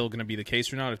that's still going to be the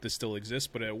case or not, if this still exists.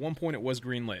 But at one point it was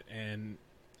greenlit, and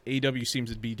AEW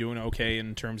seems to be doing okay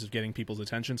in terms of getting people's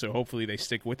attention. So hopefully they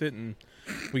stick with it and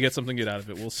we get something good out of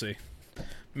it. We'll see.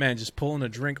 Man, just pulling a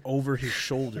drink over his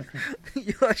shoulder.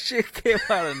 Yo, that shit came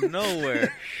out of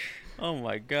nowhere. Oh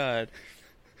my god.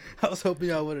 I was hoping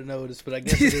y'all would have noticed, but I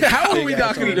guess it is How are we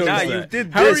not going to notice that? You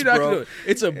did How this, are you not bro. gonna,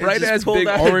 it's a bright ass pulled big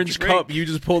out a orange drink. cup you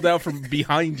just pulled out from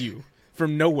behind you,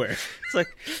 from nowhere.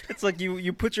 It's like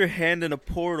you put your hand in a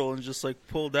portal and just like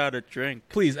pulled out a drink.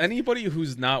 Please, anybody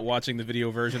who's not watching the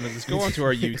video version of this, go onto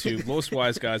our YouTube, Los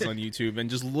Wise Guys on YouTube, and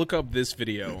just look up this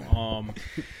video.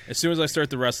 As soon as I start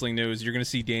the wrestling news, you're going to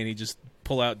see Danny just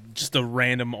pull out just a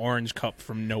random orange cup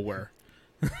from nowhere.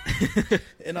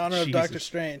 in honor of Jesus. Doctor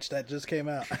Strange that just came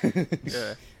out.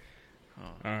 Yeah.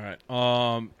 All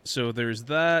right. So there's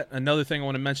that. Another thing I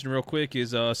want to mention real quick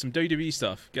is some WWE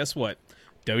stuff. Guess what?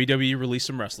 WWE released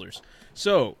some wrestlers.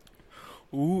 So,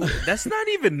 Ooh, that's not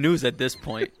even news at this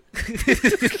point.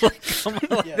 Like, come on,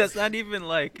 like, Yes. that's not even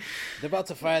like. They're about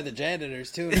to fire the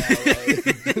janitors too now.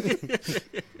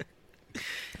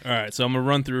 all right. So I'm gonna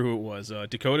run through who it was: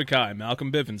 Dakota Kai,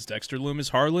 Malcolm Bivens, Dexter Lumis,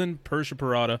 Harlan, Persia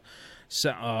Parada,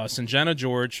 Sanjana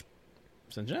George.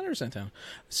 Sanjana or Santana?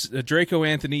 Draco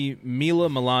Anthony, Mila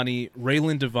Milani,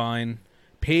 Raylan Devine,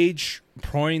 Paige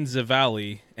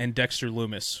Proinzavali, and Dexter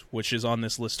Lumis, which is on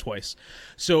this list twice.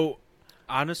 So,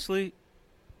 Honestly,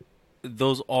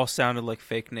 those all sounded like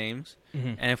fake names.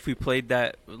 Mhm. And if we played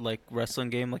that like wrestling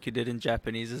game like you did in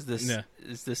Japanese, Yeah.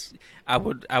 is this? I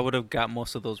would have got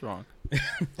most of those wrong.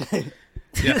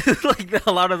 Yeah. Like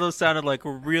a lot of those sounded like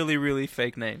really really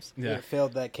fake names. Yeah,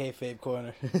 failed that kayfabe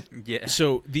corner. Yeah.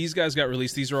 So these guys got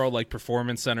released. These are all like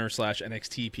Performance Center /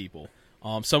 NXT people.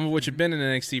 Some of which have been in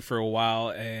NXT for a while,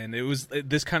 and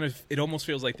it almost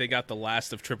feels like they got the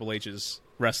last of Triple H's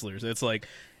wrestlers. It's like,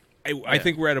 I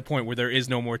think we're at a point where there is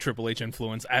no more Triple H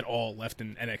influence at all left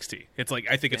in NXT. It's like,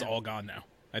 I think it's all gone now.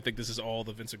 I think this is all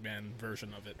the Vince McMahon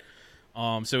version of it.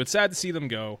 So it's sad to see them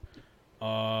go.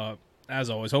 As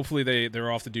always, hopefully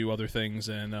they're off to do other things.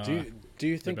 And Do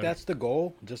you think that's the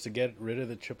goal, just to get rid of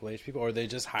the Triple H people, or are they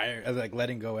just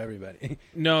letting go everybody?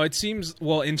 No, it seems,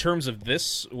 well, in terms of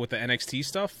this, with the NXT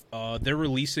stuff, they're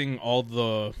releasing all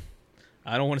the,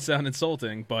 I don't want to sound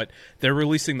insulting, but they're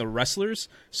releasing the wrestlers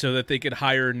so that they could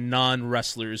hire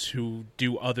non-wrestlers who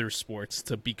do other sports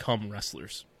to become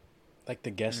wrestlers. Like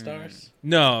the guest stars?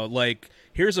 No, like,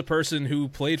 here's a person who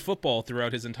played football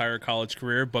throughout his entire college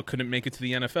career but couldn't make it to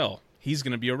the NFL. He's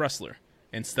going to be a wrestler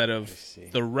instead of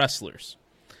the wrestlers.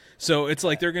 So it's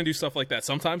like they're going to do stuff like that.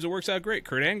 Sometimes it works out great.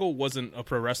 Kurt Angle wasn't a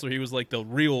pro wrestler. He was like the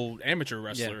real amateur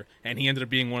wrestler, and he ended up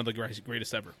being one of the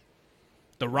greatest ever.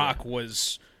 The Rock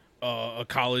was a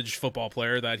college football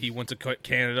player that he went to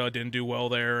Canada, didn't do well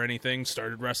there or anything,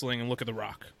 started wrestling, and look at The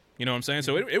Rock. You know what I'm saying?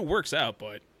 So it works out,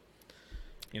 but,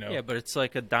 you know. Yeah, but it's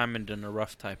like a diamond in a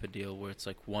rough type of deal where it's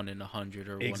like 1 in 100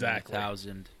 or 1 in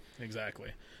 1,000.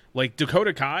 Exactly. Like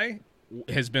Dakota Kai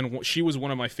she was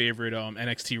one of my favorite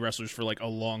NXT wrestlers for like a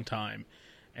long time,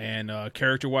 and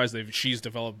character-wise, she's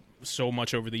developed so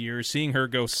much over the years. Seeing her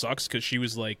go sucks because she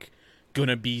was like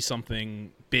gonna be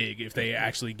something big if they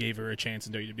actually gave her a chance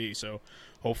in WWE. So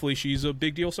hopefully she's a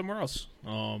big deal somewhere else.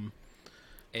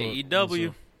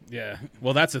 AEW. Yeah.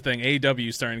 Well, that's the thing. AEW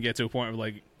is starting to get to a point where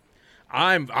like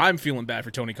I'm feeling bad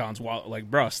for Tony Khan's wallet. Like,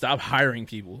 bro, stop hiring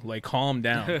people. Like, calm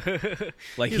down.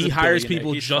 Like, he hires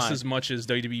people just as much as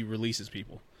WWE releases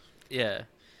people. Yeah.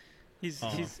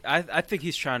 I think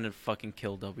he's trying to fucking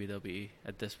kill WWE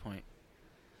at this point.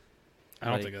 I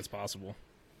don't think that's possible.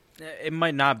 It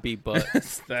might not be, but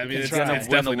I mean, it's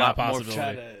definitely not possible.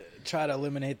 Try to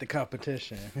eliminate the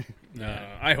competition. No,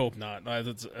 I hope not.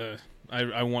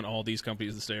 I want all these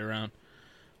companies to stay around.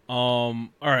 All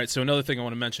right, so another thing I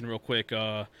want to mention real quick.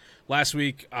 Last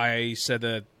week, I said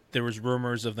that there was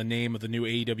rumors of the name of the new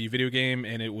AEW video game,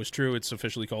 and it was true. It's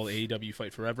officially called AEW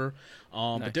Fight Forever.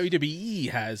 Nice. But WWE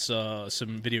has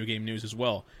some video game news as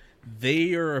well.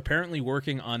 They are apparently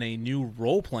working on a new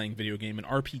role-playing video game, an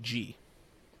RPG.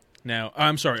 Now,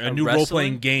 I'm sorry, a new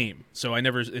role-playing game. So I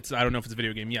don't know if it's a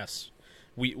video game. Yes,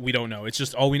 we don't know. It's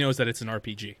just all we know is that it's an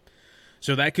RPG.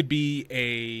 So that could be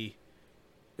a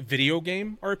video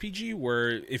game RPG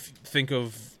where think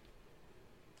of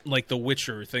like The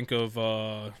Witcher, think of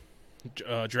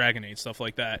Dragon Age, stuff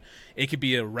like that. It could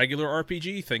be a regular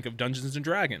RPG, think of Dungeons and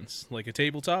Dragons, like a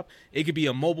tabletop. It could be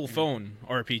a mobile phone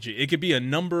RPG. It could be a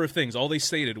number of things. All they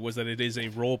stated was that it is a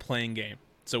role-playing game.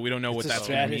 So we don't know what that's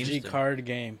going to mean. It's a strategy card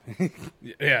game.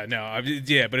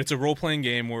 But it's a role-playing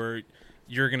game where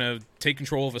you're going to take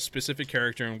control of a specific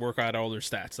character and work out all their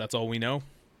stats. That's all we know.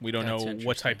 We don't know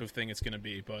what type of thing it's going to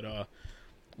be, but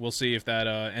we'll see if that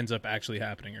ends up actually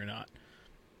happening or not.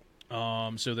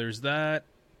 So there's that,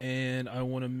 and I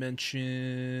want to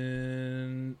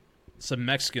mention some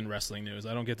Mexican wrestling news.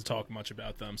 I don't get to talk much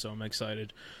about them, so I'm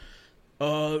excited.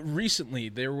 Recently,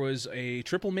 there was a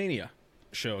Triple Mania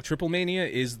show. Triple Mania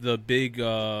is the big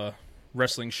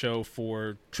wrestling show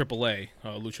for AAA,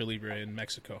 Lucha Libre in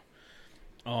Mexico.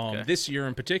 This year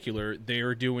in particular, they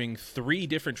are doing 3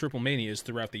 different Triple Manias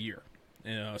throughout the year.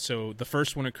 So the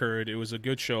first one occurred. It was a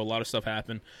good show. A lot of stuff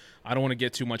happened. I don't want to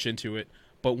get too much into it.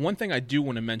 But one thing I do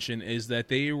want to mention is that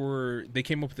they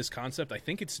came up with this concept. I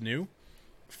think it's new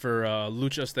for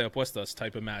luchas de apuestas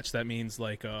type of match. That means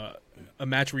like a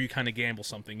match where you kind of gamble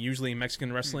something. Usually in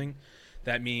Mexican wrestling,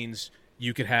 that means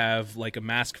you could have like a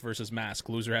mask versus mask.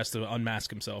 Loser has to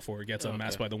unmask himself or gets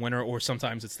unmasked by the winner. Or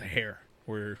sometimes it's the hair,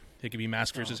 where it could be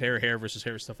mask versus hair, hair versus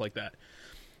hair, stuff like that.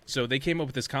 So they came up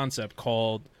with this concept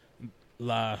called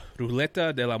La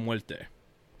Ruleta de la Muerte.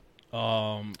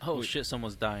 Shit,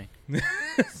 someone's dying.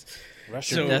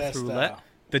 Russian death roulette?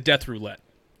 The death roulette.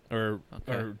 Or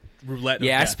roulette.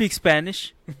 Yeah, I speak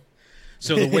Spanish.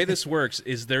 So the way this works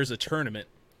is there's a tournament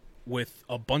with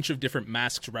a bunch of different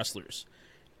masked wrestlers.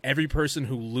 Every person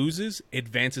who loses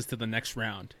advances to the next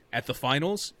round. At the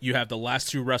finals, you have the last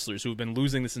 2 wrestlers who have been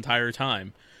losing this entire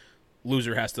time.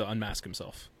 Loser has to unmask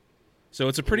himself. So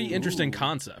it's a pretty interesting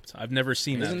concept. I've never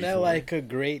seen that before. Isn't that like a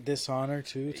great dishonor,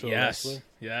 too, to a wrestler?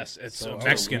 Yes. It's a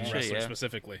Mexican wrestler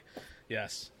specifically.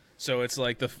 Yes. So it's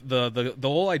like the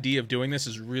whole idea of doing this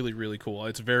is really, really cool.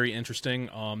 It's very interesting.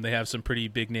 They have some pretty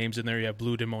big names in there. You have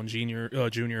Blue Demon Jr.,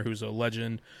 who's a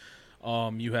legend.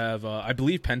 You have, I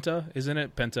believe Penta is in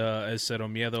it. Penta es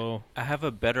Cero Miedo. I have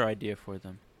a better idea for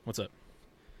them. What's up?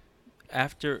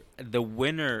 After the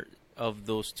winner of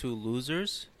those 2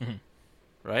 losers,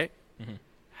 right,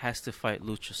 has to fight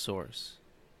Luchasaurus.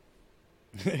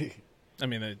 I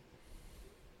mean,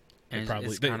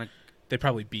 they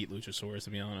probably beat Luchasaurus, to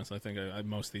be honest. I think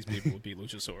most of these people would beat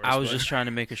Luchasaurus. I was just trying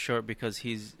to make it short because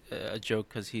he's a joke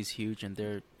because he's huge and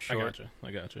they're short.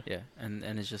 I gotcha. Yeah, and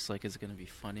it's just like, it's going to be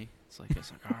funny. It's like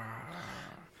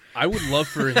I would love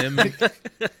for him.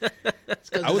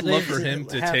 I would love for him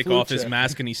to take off his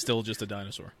mask and he's still just a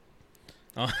dinosaur.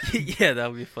 Yeah, that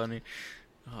would be funny.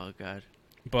 Oh God!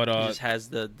 But he just has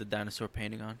the dinosaur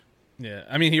painting on. Yeah,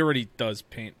 I mean he already does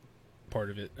paint part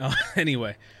of it.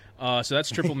 Anyway, so that's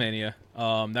Triple Mania.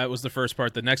 That was the first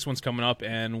part. The next one's coming up,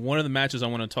 and one of the matches I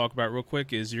want to talk about real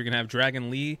quick is you're gonna have Dragon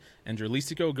Lee and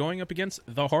Dralistico going up against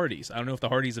the Hardys. I don't know if the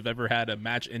Hardys have ever had a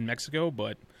match in Mexico,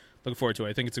 but looking forward to it.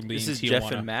 I think it's gonna be in Tijuana. This is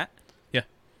Jeff and Matt. Yeah.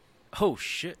 Oh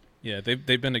shit. Yeah,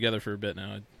 they've been together for a bit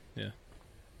now. Yeah.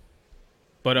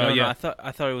 But no, yeah, I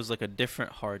thought it was like a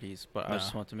different Hardys, but I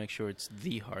just want to make sure it's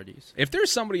the Hardys. If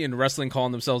there's somebody in wrestling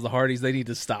calling themselves the Hardys, they need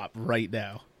to stop right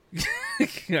now. All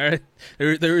right?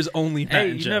 There is only Matt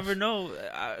and you Jeff. never know,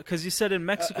 because you said in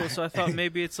Mexico, so I thought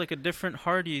maybe it's like a different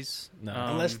Hardys. No,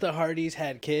 unless the Hardys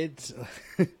had kids.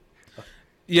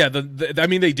 Yeah, I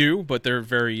mean they do, but they're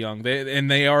very young.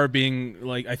 They are being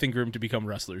like I think groomed to become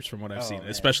wrestlers from what I've seen,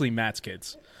 especially Matt's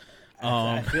kids.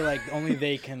 I feel like only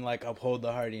they can like uphold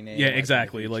the Hardy name. Yeah,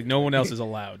 exactly. Like no one else is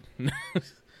allowed.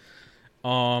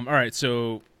 All right,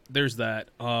 so there's that.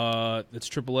 That's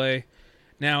AAA.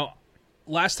 Now,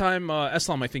 last time,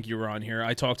 Eslam, I think you were on here.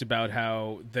 I talked about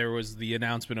how there was the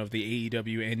announcement of the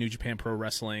AEW and New Japan Pro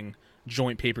Wrestling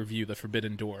joint pay-per-view, The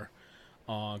Forbidden Door.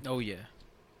 Oh yeah.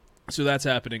 So that's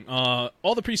happening.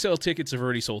 All the pre-sale tickets have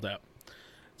already sold out.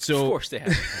 So of course they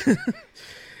have.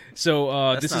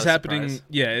 So this is happening. Surprise.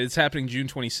 Yeah, it's happening June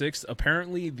 26th.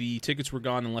 Apparently, the tickets were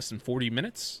gone in less than 40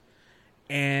 minutes,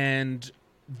 and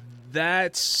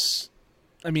that's,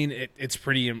 I mean, it's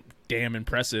pretty damn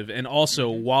impressive. And also,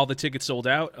 while the tickets sold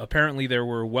out, apparently there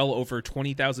were well over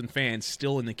 20,000 fans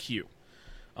still in the queue,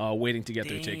 waiting to get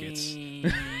their tickets.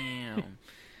 Damn,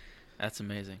 that's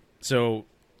amazing. So,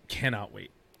 cannot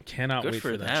wait. Cannot Good wait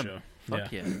for that them. show.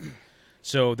 Fuck yeah.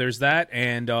 So there's that,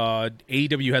 and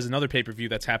AEW has another pay-per-view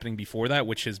that's happening before that,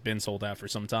 which has been sold out for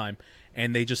some time,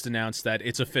 and they just announced that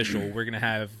it's official. We're going to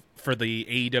have, for the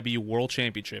AEW World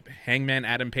Championship, Hangman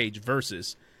Adam Page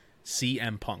versus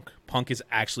CM Punk. Punk is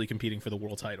actually competing for the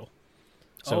world title.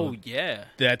 So yeah.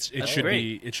 That's should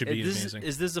great. be it should be amazing.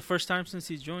 Is this the first time since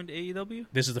he's joined AEW?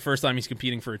 This is the first time he's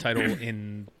competing for a title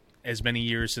in as many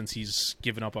years since he's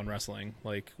given up on wrestling.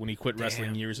 Like when he quit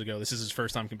wrestling years ago, this is his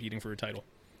first time competing for a title.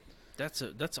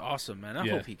 That's awesome, man. I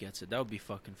hope he gets it. That would be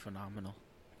fucking phenomenal.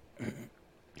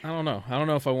 I don't know. I don't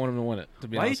know if I want him to win it. To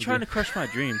be Why are you honest trying to crush my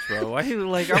dreams, bro? Why are you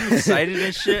like I'm excited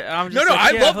and shit? I'm just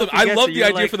I love them. I love the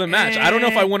idea for the match. I don't know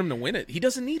if I want him to win it. He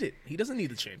doesn't need it. He doesn't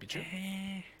need the championship.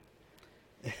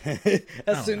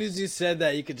 As soon as you said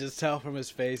that, you could just tell from his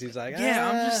face. He's like,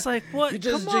 I'm just like, what? You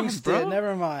just Come jinxed on, it. bro.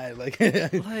 Never mind. Like,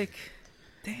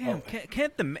 damn,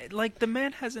 can't the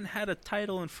man hasn't had a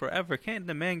title in forever? Can't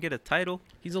the man get a title?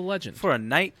 He's a legend for a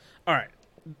night. All right.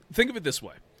 think of it this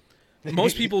way.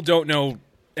 Most people don't know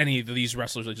any of these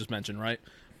wrestlers I just mentioned, right?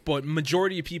 But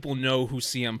majority of people know who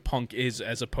CM Punk is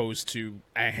as opposed to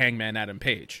Hangman Adam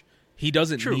Page. He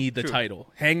doesn't need the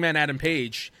title. Hangman Adam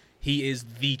Page, he is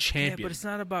the champion. Yeah, but it's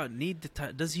not about need the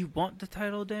title. Does he want the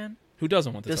title, Dan? Who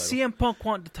doesn't want the title? title? Does CM Punk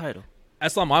want the title?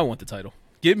 Aslam, I want the title.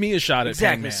 Give me a shot at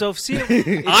Hangman. So if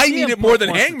CM, I need it more than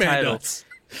Hangman does.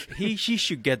 He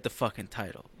should get the fucking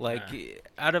title. Like,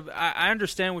 I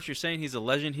understand what you're saying. He's a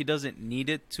legend. He doesn't need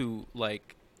it to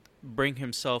like bring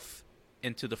himself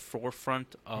into the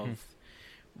forefront of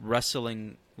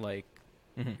wrestling, like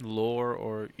lore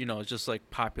or just like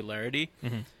popularity.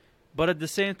 But at the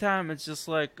same time, it's just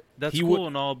like that's cool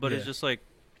and all. But it's just like,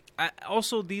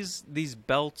 also these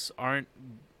belts aren't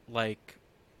like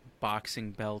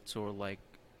boxing belts or like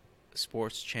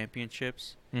sports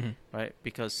championships, right?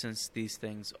 Because since these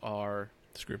things are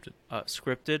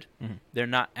scripted, they're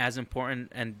not as important,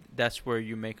 and that's where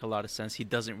you make a lot of sense. He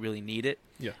doesn't really need it,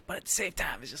 but at the same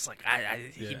time, it's just like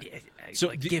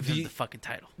give him the fucking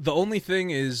title. The only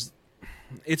thing is,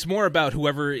 it's more about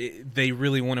whoever they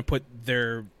really want to put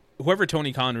whoever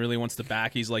Tony Khan really wants to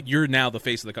back. He's like, you're now the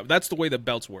face of the company. That's the way that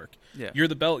belts work. Yeah. You're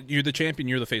the champion,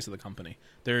 you're the face of the company.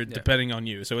 They're depending on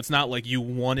you. So it's not like you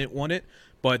won it,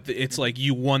 but it's like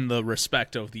you won the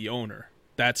respect of the owner.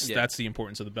 That's the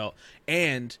importance of the belt.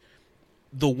 And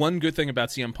the one good thing about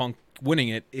CM Punk winning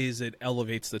it is it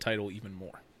elevates the title even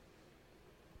more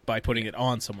by putting it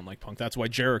on someone like Punk. That's why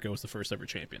Jericho was the first ever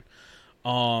champion.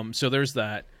 So there's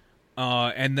that.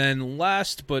 And then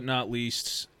last but not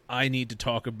least, I need to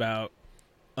talk about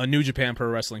a New Japan Pro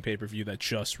Wrestling pay-per-view that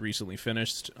just recently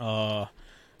finished.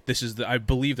 This is, I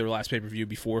believe, their last pay-per-view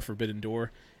before Forbidden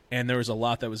Door, and there was a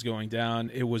lot that was going down.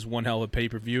 It was one hell of a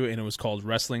pay-per-view, and it was called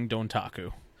Wrestling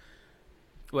Dontaku.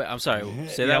 Wait, I'm sorry.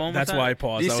 Say that one more time. That's why I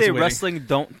paused. Did you say Wrestling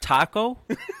Don't Taco?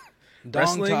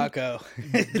 Dong Taco.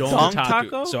 Dong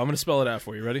Taco? So I'm going to spell it out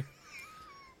for you. Ready?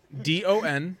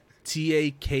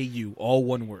 DONTAKU, all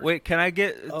one word. Wait, can I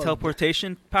get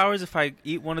teleportation powers if I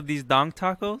eat one of these dong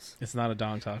tacos? It's not a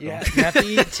dong taco. Yeah, you have to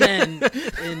eat 10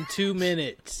 in 2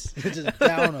 minutes. Just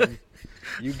down them.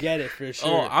 You get it for sure.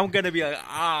 Oh, I'm going to be like,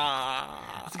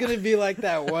 It's going to be like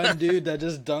that one dude that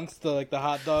just dunks the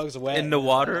hot dogs wet. In the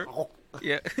water?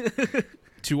 Yeah.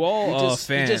 To all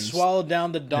fans. You just swallow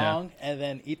down the dong and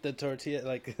then eat the tortilla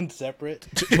like separate.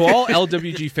 To all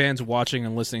LWG fans watching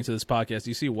and listening to this podcast,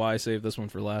 do you see why I saved this one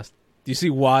for last? Do you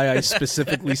see why I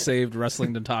specifically saved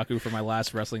Wrestling Dontaku for my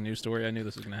last wrestling news story? I knew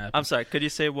this was going to happen. I'm sorry. Could you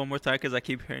say it one more time? Because I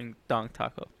keep hearing dong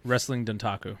taco. Wrestling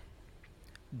Dontaku.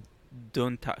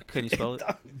 Can you spell it?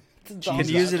 Can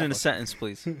you use it in a sentence,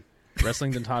 please?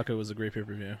 Wrestling Dontaku was a great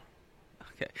pay-per-view.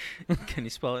 Okay. Can you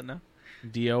spell it now?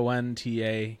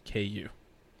 DONTAKU.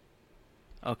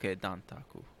 Okay,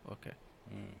 Dontaku. Okay.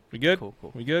 We good? Cool.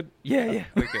 We good? Yeah,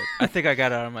 we're good. I think I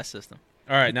got it out of my system.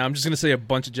 All right, now I'm just going to say a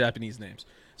bunch of Japanese names.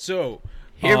 So,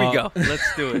 here we go.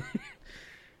 Let's do it.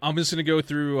 I'm just going to go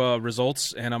through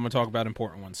results, and I'm going to talk about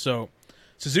important ones. So,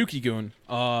 Suzuki-gun,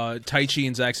 Taichi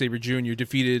and Zack Sabre Jr.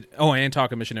 defeated... Oh, and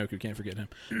Taka Michinoku, can't forget him.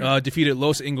 Defeated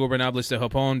Los Ingobernables de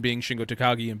Japón, being Shingo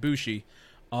Takagi and Bushi.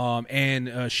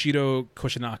 And Shiro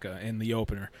Koshinaka in the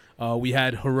opener. We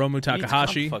had Hiromu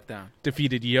Takahashi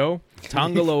defeated Yo.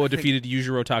 Tangaloa defeated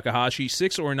Yujiro Takahashi.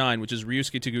 6 or 9, which is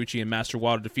Ryusuke Taguchi and Master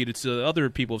Wato, defeated the other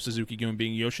people of Suzuki-gun,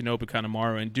 being Yoshinobu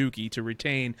Kanemaru and Dookie, to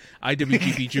retain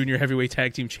IWGP Junior Heavyweight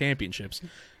Tag Team Championships.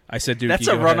 I said Dookie. That's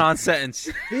a run-on sentence.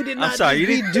 He did not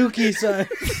defeat Dookie, son.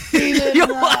 He did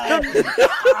not.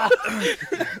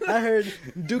 I heard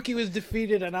Dookie was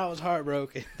defeated, and I was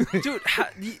heartbroken. Dude,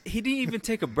 he didn't even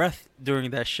take a breath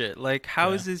during that shit. Like,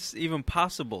 how is this even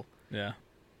possible? Yeah.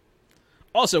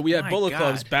 Also, we had Bullet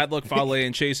Club's Bad Luck Fale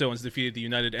and Chase Owens defeated the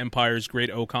United Empire's Great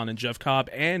Okan and Jeff Cobb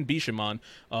and Bishamon,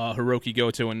 Hiroki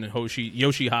Goto and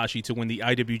Yoshihashi to win the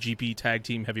IWGP Tag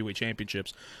Team Heavyweight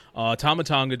Championships. Tama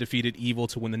Tonga defeated Evil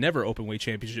to win the Never Openweight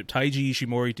Championship. Taiji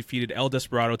Ishimori defeated El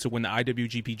Desperado to win the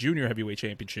IWGP Junior Heavyweight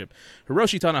Championship.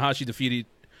 Hiroshi Tanahashi defeated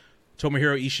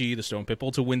Tomohiro Ishii, the Stone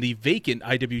Pitbull, to win the vacant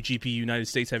IWGP United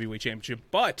States Heavyweight Championship.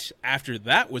 But after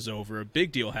that was over, a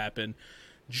big deal happened.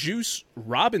 Juice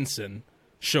Robinson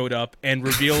showed up and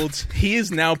revealed he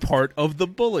is now part of the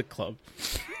Bullet Club.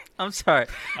 I'm sorry.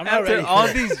 After all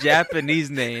these Japanese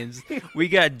names, we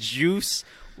got Juice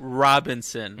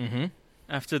Robinson. Mm-hmm.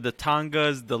 After the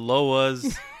Tongas, the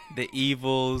Loas, the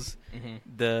Evils,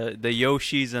 the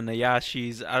Yoshis and the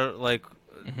Yashis,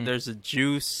 there's a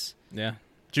Juice. Yeah.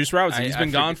 Juice Robinson. He's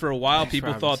been gone for a while.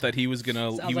 People thought that he was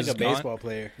gonna. Sounds like a baseball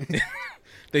player.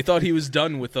 They thought he was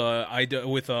done with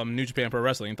New Japan Pro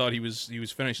Wrestling and thought he was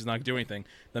finished. He's not doing anything.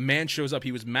 The man shows up.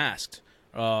 He was masked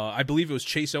I believe it was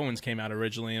Chase Owens came out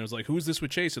originally and was like, "Who's this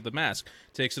with Chase with the mask?"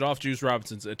 Takes it off. Juice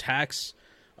Robinson attacks.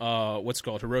 What's it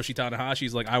called? Hiroshi Tanahashi.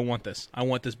 He's like, "I want this. I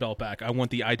want this belt back. I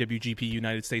want the IWGP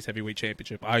United States Heavyweight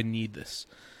Championship. I need this."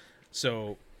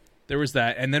 So there was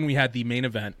that, and then we had the main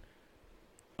event.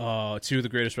 Two of the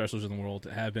greatest wrestlers in the world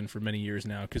have been for many years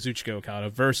now, Kazuchika Okada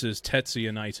versus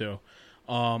Tetsuya Naito.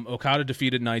 Okada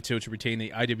defeated Naito to retain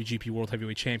the IWGP World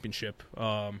Heavyweight Championship.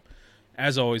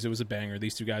 As always, it was a banger.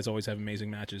 These two guys always have amazing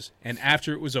matches. And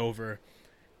after it was over,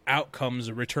 out comes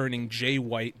a returning Jay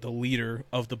White, the leader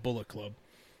of the Bullet Club,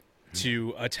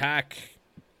 to attack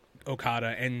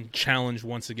Okada and challenge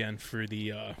once again for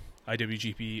the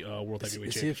IWGP World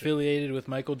Heavyweight Championship. Is he affiliated with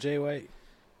Michael Jay White?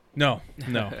 No.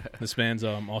 This man's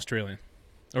Australian.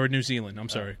 Or New Zealand. I'm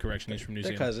sorry. Correction. He's from New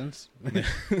They're Zealand. cousins.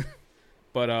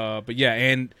 But yeah,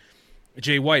 and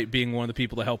Jay White being one of the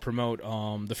people to help promote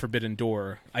the Forbidden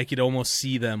Door, I could almost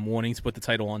see them wanting to put the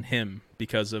title on him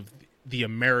because of the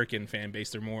American fan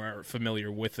base. They're more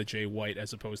familiar with the Jay White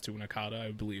as opposed to an Okada,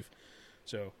 I believe.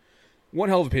 So, one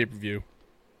hell of a pay-per-view.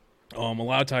 A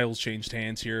lot of titles changed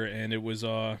hands here, and it was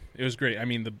great. I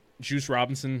mean, the Juice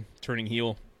Robinson turning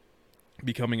heel,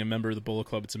 becoming a member of the Bullet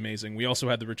Club, it's amazing. We also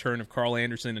had the return of Carl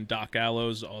Anderson and Doc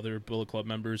Gallows, other Bullet Club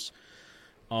members.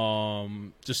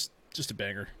 Just a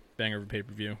banger of a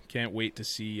pay-per-view. Can't wait to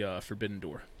see Forbidden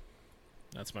Door.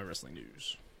 That's my wrestling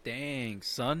news. Dang,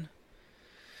 son.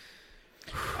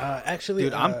 Actually,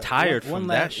 dude, I'm tired from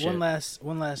that shit.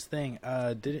 One last thing.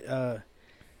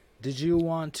 Did you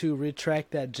want to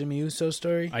retract that Jimmy Uso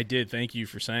story? I did. Thank you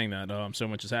for saying that. So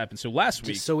much has happened. So last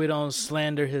week, just so we don't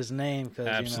slander his name,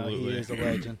 because he is a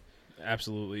legend.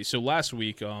 Absolutely. So last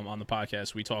week on the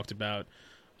podcast, we talked about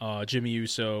Jimmy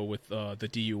Uso with the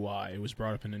DUI. It was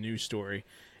brought up in a news story.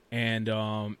 And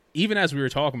even as we were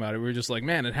talking about it, we were just like,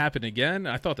 man, it happened again?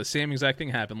 I thought the same exact thing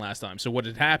happened last time. So what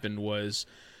had happened was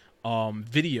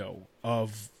video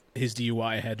of his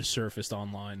DUI had surfaced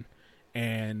online.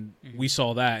 And we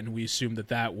saw that, and we assumed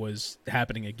that was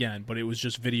happening again. But it was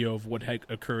just video of what had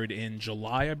occurred in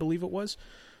July, I believe it was.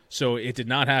 So it did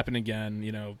not happen again,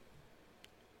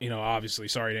 obviously,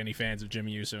 sorry to any fans of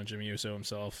Jimmy Uso and Jimmy Uso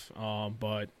himself.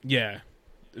 But, yeah,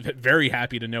 very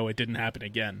happy to know it didn't happen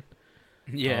again.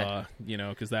 Yeah.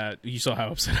 Because that you saw how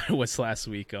upset I was last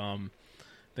week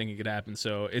thinking it could happen.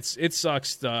 So it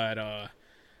sucks that,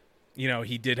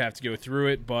 he did have to go through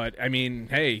it. But, I mean,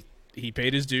 hey, he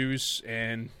paid his dues,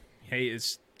 and, hey, it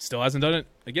still hasn't done it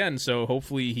again. So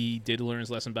hopefully he did learn his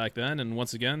lesson back then. And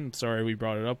once again, sorry we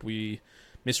brought it up. We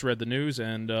misread the news,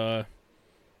 and,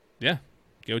 yeah.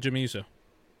 Go Jimmy Uso.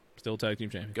 Still tag team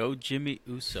champion. Go Jimmy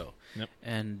Uso. Yep.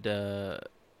 And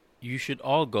you should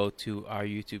all go to our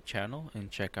YouTube channel and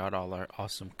check out all our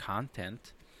awesome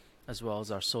content, as well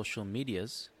as our social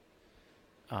medias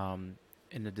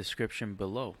in the description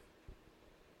below.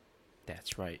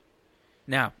 That's right.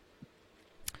 Now,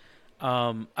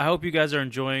 I hope you guys are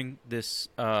enjoying this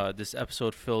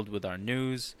episode filled with our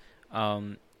news.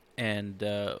 And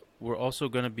we're also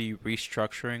going to be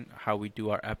restructuring how we do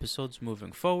our episodes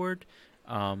moving forward.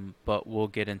 But we'll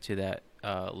get into that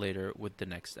later with the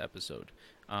next episode.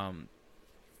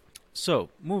 So,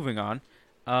 moving on.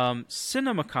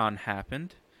 CinemaCon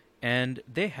happened, and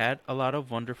they had a lot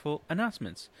of wonderful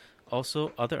announcements.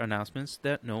 Also, other announcements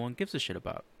that no one gives a shit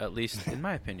about, at least in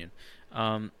my opinion.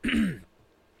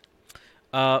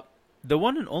 The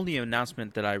one and only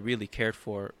announcement that I really cared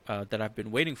for, that I've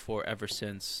been waiting for ever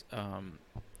since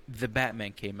the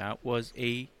Batman came out, was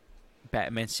a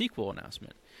Batman sequel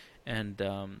announcement. And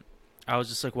I was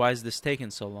just like, why is this taking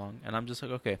so long? And I'm just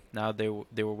like, okay, now they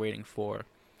were waiting for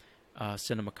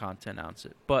CinemaCon to announce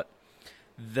it. But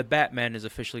the Batman is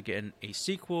officially getting a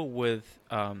sequel with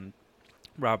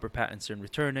Robert Pattinson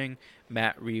returning,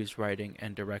 Matt Reeves writing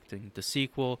and directing the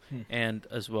sequel, and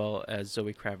as well as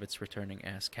Zoe Kravitz returning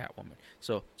as Catwoman.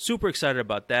 So super excited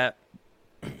about that.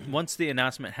 Once the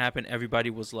announcement happened, everybody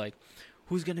was like,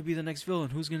 who's going to be the next villain?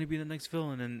 Who's going to be the next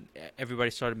villain? And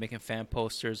everybody started making fan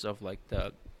posters of like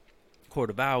the Court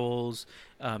of Owls,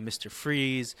 Mr.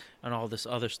 Freeze, and all this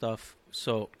other stuff.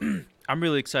 So I'm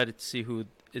really excited to see who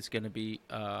it's going to be.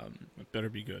 It better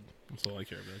be good. That's all I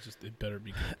care about. It better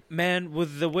be good. Man,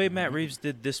 with the way Matt Reeves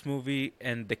did this movie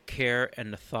and the care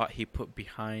and the thought he put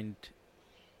behind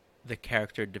the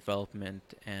character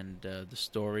development and the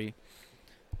story,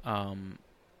 I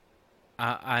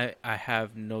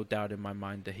have no doubt in my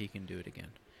mind that he can do it again.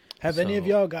 Have any of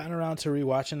y'all gotten around to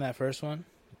rewatching that first one?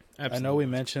 Absolutely. I know we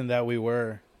mentioned that we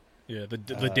were. Yeah, the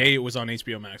day it was on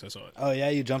HBO Max, I saw it. Oh, yeah?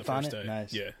 You jumped on it? Day.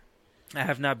 Nice. Yeah. I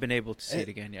have not been able to see it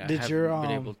again yet. Did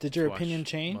your opinion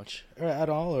change much at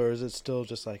all, or is it still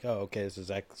just like, oh, okay, this is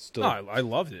still? No, I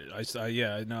loved it. I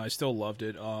still loved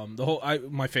it.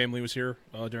 My family was here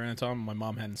during that time. My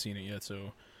mom hadn't seen it yet,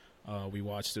 so we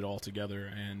watched it all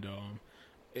together. And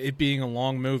it being a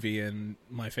long movie, and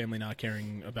my family not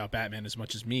caring about Batman as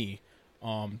much as me,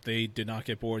 they did not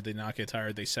get bored. They did not get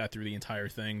tired. They sat through the entire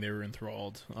thing. They were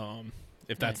enthralled.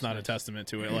 If that's not a testament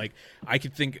to it. Like, I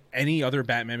could think any other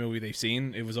Batman movie they've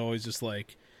seen, it was always just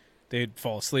like they'd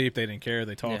fall asleep, they didn't care,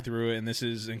 they talked through it, and this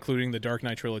is including the Dark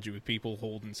Knight trilogy with people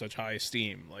holding such high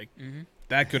esteem. Like,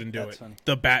 that couldn't do it. Funny.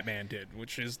 The Batman did,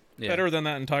 which is better than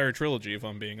that entire trilogy, if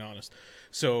I'm being honest.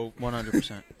 So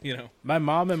 100%. You know, my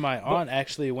mom and my aunt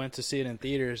actually went to see it in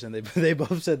theaters, and they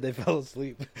both said they fell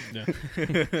asleep. Yeah.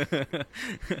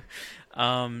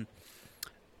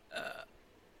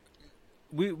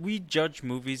 We judge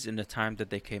movies in the time that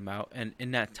they came out, and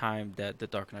in that time that the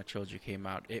Dark Knight trilogy came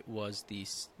out, it was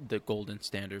the golden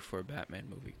standard for a Batman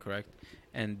movie, correct?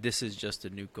 And this is just a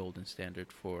new golden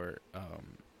standard for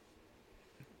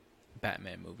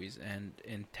Batman movies. And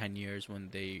in 10 years, when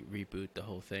they reboot the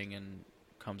whole thing and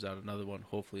comes out another one,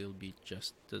 hopefully it'll be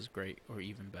just as great or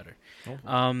even better.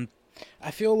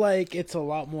 I feel like it's a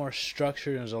lot more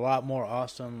structured. There's a lot more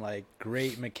awesome, like,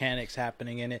 great mechanics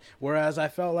happening in it. Whereas I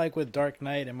felt like with Dark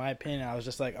Knight, in my opinion, I was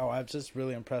just like, I was just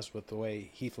really impressed with the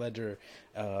way Heath Ledger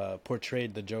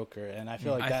portrayed the Joker. And I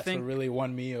feel like that's what really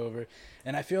won me over.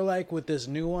 And I feel like with this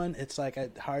new one, it's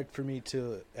like hard for me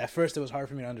to... At first, it was hard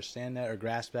for me to understand that or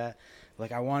grasp that.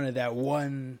 Like, I wanted that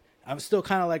one... I'm still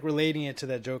kind of like relating it to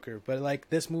that Joker, but like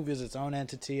this movie is its own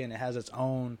entity and it has its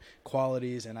own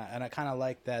qualities, and I kind of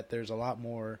like that there's a lot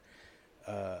more,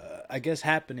 I guess,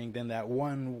 happening than that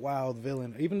one wild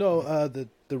villain. Even though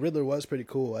the Riddler was pretty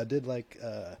cool, I did like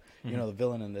you know, the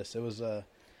villain in this. It was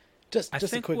just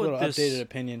a quick little updated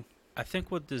opinion. I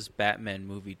think what this Batman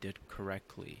movie did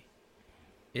correctly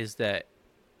is that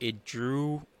it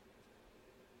drew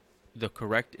the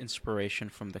correct inspiration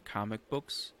from the comic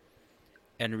books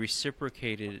and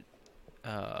reciprocated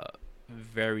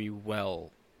very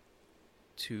well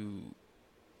to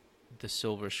the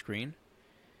silver screen,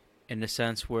 in the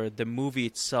sense where the movie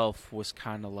itself was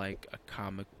kind of like a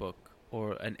comic book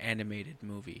or an animated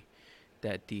movie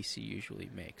that DC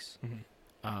usually makes,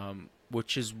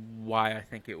 which is why I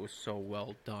think it was so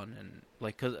well done. And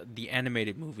like, 'cause the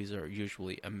animated movies are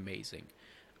usually amazing,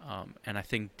 and I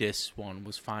think this one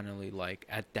was finally like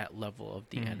at that level of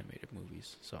the animated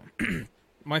movies. So.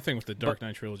 My thing with the Dark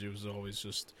Knight trilogy was always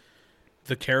just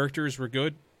the characters were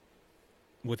good,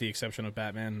 with the exception of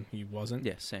Batman. He wasn't.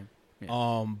 Yeah, same.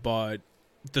 Yeah. But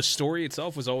the story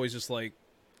itself was always just like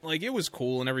it was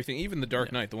cool and everything. Even the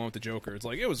Dark Knight, the one with the Joker, it's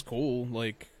like it was cool.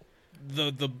 Like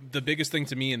the biggest thing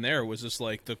to me in there was just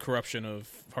like the corruption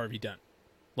of Harvey Dent.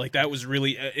 Like that was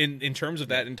really in terms of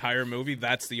that entire movie.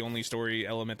 That's the only story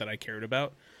element that I cared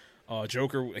about.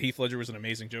 Joker, Heath Ledger was an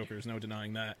amazing Joker. There's no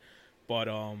denying that. But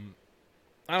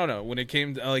I don't know, when it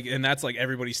came to, like, and that's like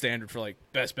everybody's standard for like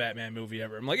best Batman movie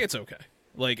ever. I'm like, it's okay.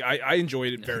 Like I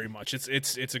enjoyed it very much.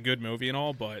 It's a good movie and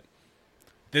all, but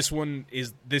this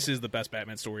is the best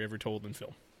Batman story ever told in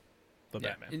film.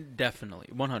 Batman. Definitely.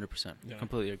 100%. Yeah.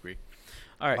 Completely agree.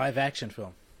 All right. Live action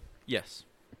film. Yes.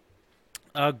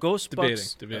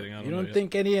 Ghostbusters. Debating. You don't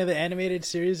think any of the animated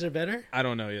series are better? I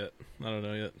don't know yet.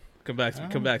 Come back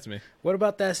to me. What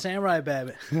about that Samurai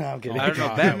Batman? No, I'm kidding. I don't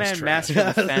know. Batman Master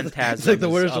of the Phantasm. It's like the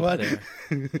worst one. There.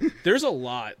 There's a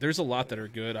lot that are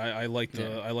good. I like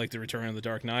the Return of the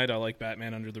Dark Knight. I like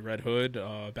Batman Under the Red Hood.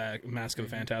 Mask of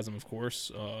the Phantasm, of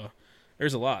course.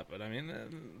 There's a lot, but I mean,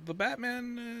 the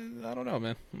Batman. I don't know,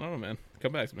 man.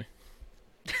 Come back to me.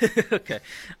 Okay.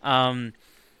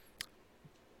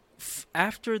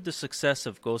 After the success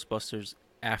of Ghostbusters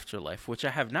Afterlife, which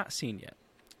I have not seen yet.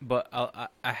 But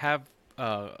I have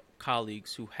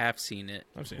colleagues who have seen it,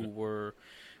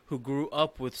 who grew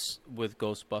up with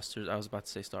Ghostbusters. I was about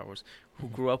to say Star Wars. Who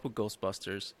grew up with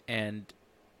Ghostbusters, and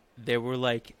they were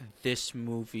like, "This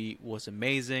movie was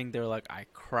amazing." They were like, "I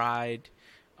cried,"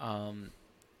 and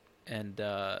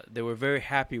they were very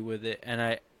happy with it.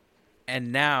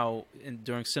 And now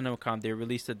during CinemaCon, they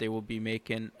released that they will be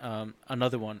making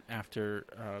another one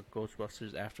after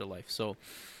Ghostbusters Afterlife. So.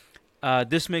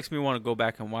 This makes me want to go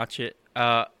back and watch it.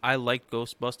 I liked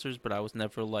Ghostbusters, but I was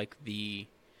never like the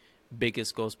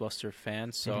biggest Ghostbuster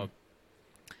fan, so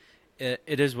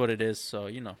it is what it is. So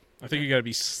I think you got to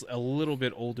be a little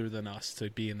bit older than us to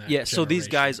be in that. Yeah, so these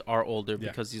guys are older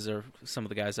because these are some of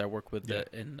the guys I work with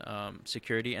in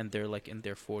security, and they're like in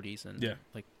their 40s and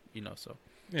so.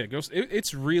 Yeah,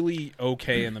 it's really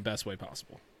okay in the best way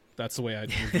possible. That's the way I'd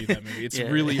review that movie. It's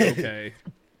really okay.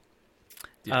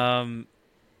 Yeah.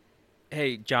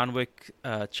 Hey, John Wick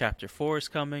Chapter 4 is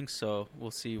coming, so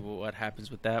we'll see what happens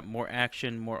with that. More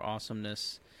action, more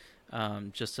awesomeness.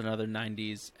 Just another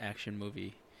 90s action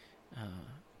movie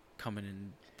coming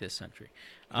in this century.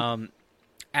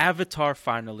 Avatar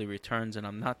finally returns, and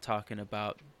I'm not talking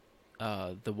about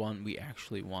the one we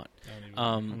actually want.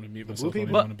 I'm going to mute myself. I don't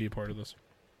even want to be a part of this.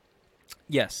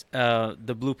 Yes,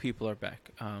 the blue people are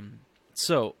back.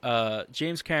 So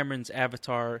James Cameron's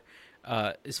Avatar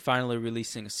is finally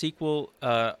releasing a sequel.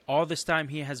 All this time,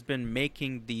 he has been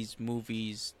making these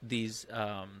movies, these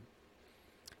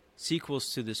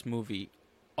sequels to this movie,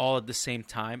 all at the same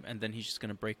time, and then he's just going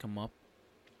to break them up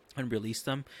and release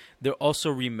them. They're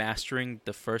also remastering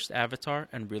the first Avatar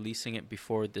and releasing it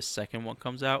before the second one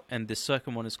comes out. And the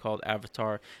second one is called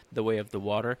Avatar: The Way of the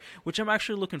Water, which I'm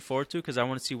actually looking forward to because I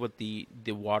want to see what the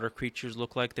water creatures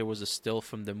look like. There was a still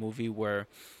from the movie where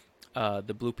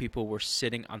the blue people were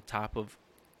sitting on top of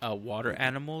water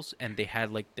animals, and they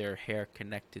had like their hair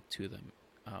connected to them.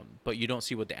 But you don't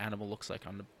see what the animal looks like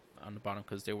on the bottom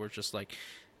because they were just like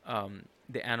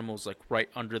the animals like right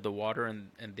under the water,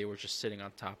 and they were just sitting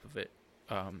on top of it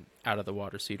out of the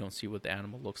water, so you don't see what the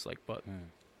animal looks like. But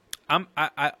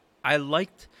I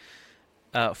liked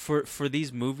for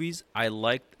these movies, I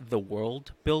liked the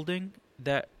world building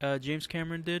that James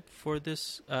Cameron did for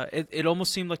this. It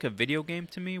almost seemed like a video game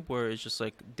to me, where it's just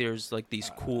like there's like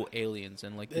these cool aliens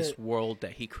and like this world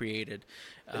that he created.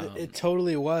 It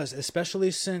totally was, especially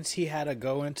since he had to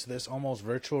go into this almost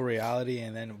virtual reality,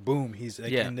 and then boom, he's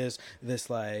like in this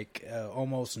like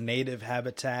almost native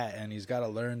habitat, and he's got to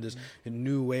learn this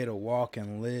new way to walk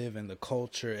and live and the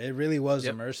culture. It really was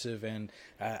immersive, and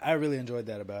I really enjoyed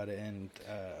that about it. And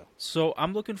so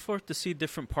I'm looking forward to see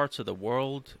different parts of the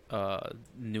world,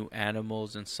 new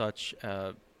animals and such.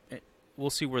 We'll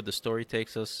see where the story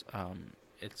takes us.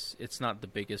 It's not the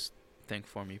biggest thing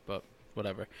for me, but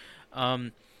whatever.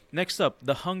 Next up,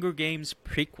 the Hunger Games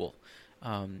prequel.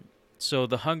 So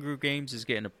the Hunger Games is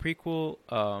getting a prequel,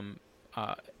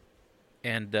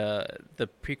 and the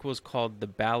prequel is called The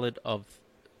Ballad of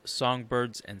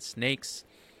Songbirds and Snakes,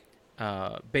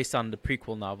 based on the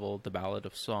prequel novel, The Ballad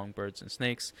of Songbirds and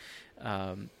Snakes.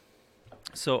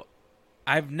 So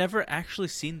I've never actually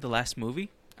seen the last movie.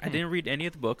 I didn't read any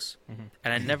of the books,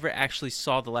 and I never actually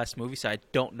saw the last movie, so I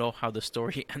don't know how the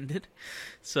story ended.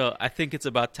 So I think it's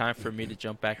about time for me to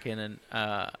jump back in and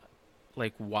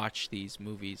like watch these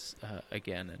movies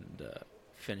again and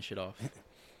finish it off.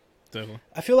 Definitely.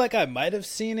 I feel like I might have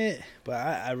seen it, but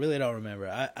I really don't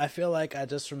remember. I feel like I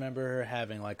just remember her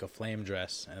having like a flame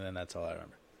dress, and then that's all I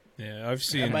remember. Yeah, I've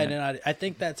seen. I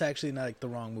think that's actually not like the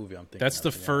wrong movie I'm thinking. That's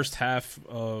the first half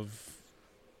of.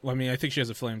 Well, I mean, I think she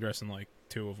has a flame dress in like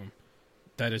 2 of them.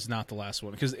 That is not the last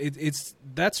one, because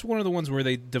that's one of the ones where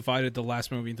they divided the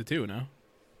last movie into 2. No,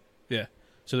 yeah.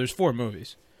 So there's 4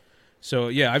 movies. So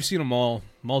yeah, I've seen them all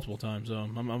multiple times.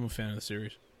 I'm a fan of the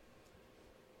series.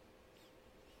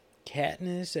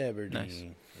 Katniss Everdeen. Nice.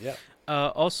 Yep.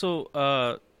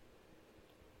 Also,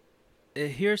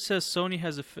 here it says Sony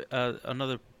has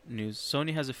another news.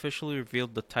 Sony has officially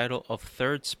revealed the title of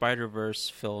third Spider-Verse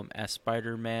film as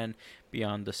Spider-Man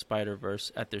Beyond the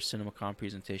Spider-Verse at their CinemaCon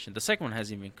presentation. The second one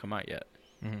hasn't even come out yet,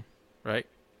 right?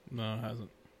 No, it hasn't.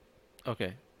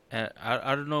 Okay.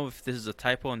 I don't know if this is a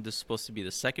typo and this is supposed to be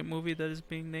the second movie that is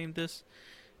being named this,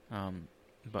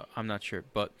 but I'm not sure.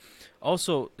 But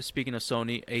also, speaking of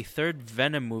Sony, a third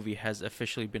Venom movie has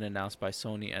officially been announced by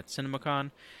Sony at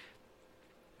CinemaCon,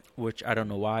 which I don't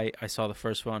know why. I saw the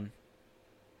first one.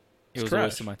 It was a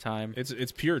waste of my time.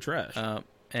 It's pure trash.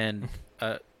 And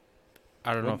I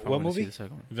don't know if I want to see the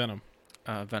second one. Venom.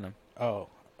 Venom. Oh.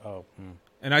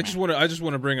 And I just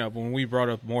want to bring up when we brought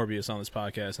up Morbius on this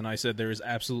podcast, and I said there is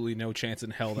absolutely no chance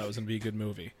in hell that was going to be a good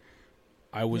movie.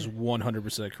 I was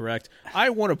 100% correct. I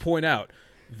want to point out,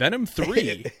 Venom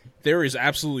 3, there is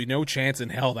absolutely no chance in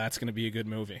hell that's going to be a good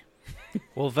movie.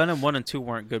 Well, Venom 1 and 2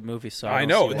 weren't good movies, so I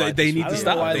know they need to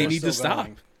stop. They need to stop.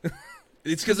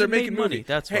 It's because they're making money.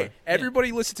 That's why.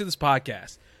 Everybody listen to this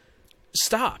podcast.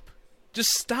 Stop.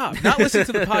 Just stop. Not listen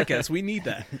to the podcast. We need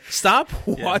that. Stop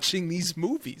watching these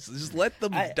movies. Just let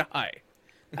them die.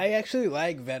 I actually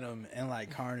like Venom and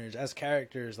like Carnage as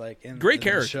characters, like in great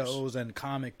characters, shows and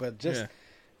comic, but just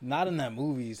not in that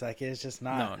movies. Like it's just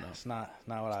not. No. It's not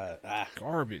what I.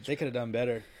 Garbage. They could have done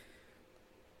better.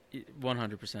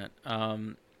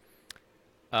 100%.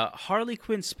 Harley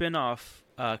Quinn spinoff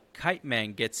Kite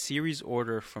Man gets series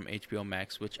order from HBO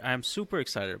Max, which I'm super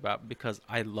excited about because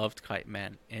I loved Kite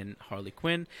Man in Harley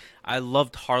Quinn. I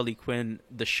loved Harley Quinn,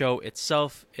 the show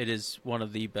itself. It is one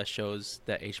of the best shows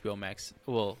that HBO Max.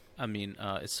 Well, I mean,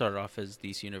 it started off as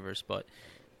DC Universe, but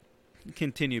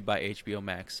continued by HBO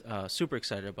Max. Super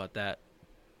excited about that.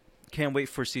 Can't wait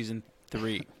for season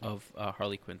 3 of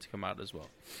Harley Quinn to come out as well.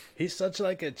 He's such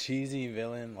like a cheesy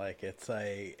villain. Like it's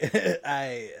like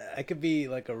I could be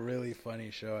like a really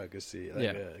funny show. I could see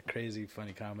like a crazy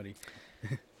funny comedy.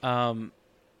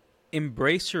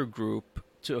 Embracer Group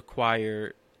to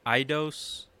acquire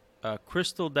Eidos,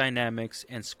 Crystal Dynamics,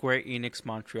 and Square Enix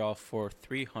Montreal for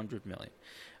 $300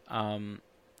 million.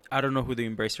 I don't know who the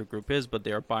Embracer Group is, but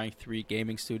they are buying 3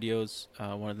 gaming studios,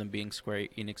 one of them being Square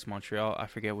Enix Montreal. I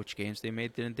forget which games they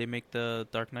made. Didn't they make the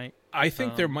Dark Knight? I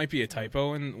think there might be a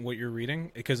typo in what you're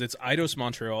reading, because it's Eidos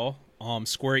Montreal.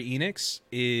 Square Enix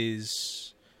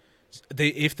is...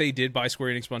 If they did buy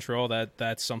Square Enix Montreal,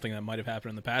 that's something that might have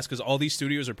happened in the past, because all these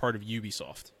studios are part of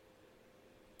Ubisoft.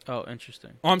 Oh,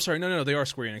 interesting. Oh, I'm sorry. No, they are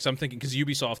Square Enix. I'm thinking because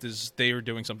Ubisoft they are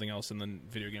doing something else in the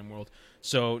video game world.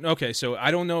 So, okay, so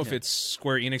I don't know if it's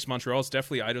Square Enix Montreal. It's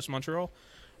definitely Eidos Montreal.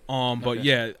 But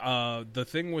the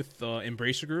thing with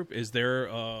Embracer Group is they're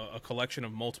a collection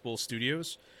of multiple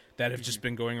studios that have just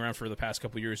been going around for the past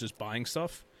couple of years just buying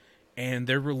stuff. And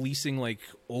they're releasing, like,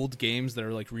 old games that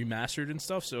are, like, remastered and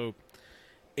stuff. So,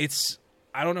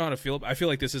 I don't know how to feel. I feel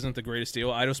like this isn't the greatest deal.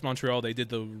 Eidos Montreal, they did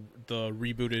the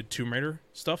rebooted Tomb Raider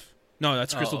stuff. No,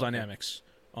 that's Crystal Dynamics,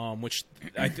 which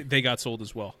they got sold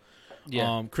as well.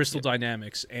 Yeah. Crystal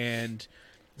Dynamics, and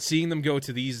seeing them go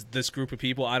to this group of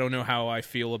people, I don't know how I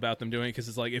feel about them doing it, because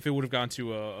it's like if it would have gone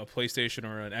to a PlayStation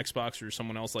or an Xbox or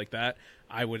someone else like that,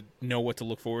 I would know what to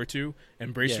look forward to.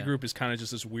 And Embracer Group is kind of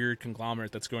just this weird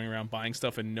conglomerate that's going around buying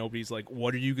stuff, and nobody's like,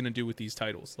 what are you going to do with these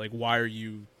titles? Like, why are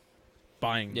you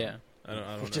buying them? I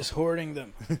don't know. Just hoarding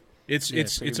them. It's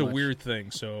a weird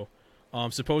thing. So,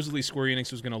 supposedly Square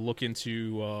Enix was going to look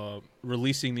into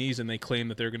releasing these, and they claim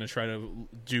that they're going to try to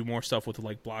do more stuff with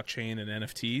like blockchain and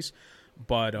NFTs.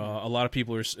 But a lot of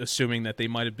people are assuming that they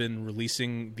might have been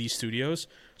releasing these studios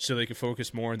so they could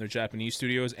focus more on their Japanese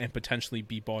studios and potentially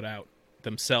be bought out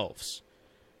themselves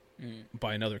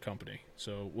by another company.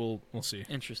 So we'll see.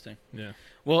 Interesting. Yeah.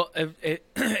 Well,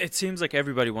 it seems like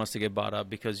everybody wants to get bought up,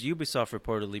 because Ubisoft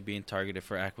reportedly being targeted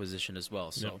for acquisition as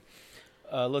well. So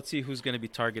let's see who's going to be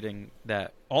targeting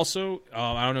that. Also,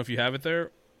 I don't know if you have it there,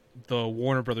 the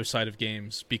Warner Brothers side of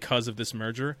games, because of this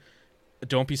merger,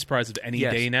 don't be surprised if any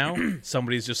day now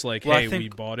somebody's just like, hey, we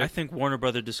bought it. I think Warner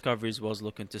Brothers Discoveries was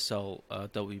looking to sell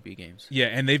WB Games. Yeah,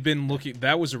 and they've been looking.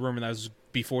 That was a rumor that was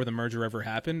before the merger ever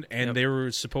happened, and they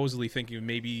were supposedly thinking of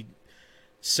maybe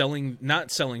not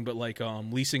selling, but like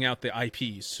leasing out the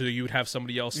IPs. So you would have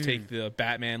somebody else take the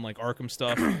Batman, like Arkham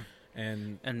stuff,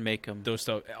 and make them those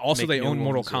stuff. Also, they own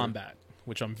Mortal Kombat,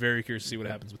 which I'm very curious to see what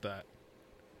happens with that.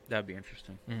 That'd be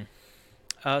interesting.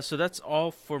 So that's all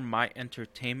for my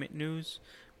entertainment news,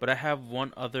 but I have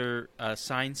one other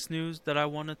science news that I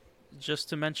wanted just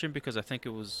to mention, because I think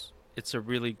it's a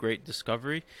really great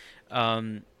discovery.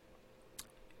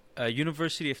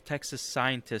 University of Texas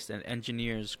scientists and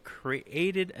engineers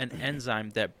created an enzyme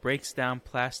that breaks down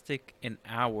plastic in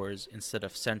hours instead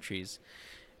of centuries,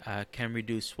 can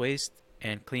reduce waste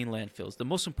and clean landfills. The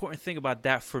most important thing about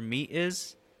that for me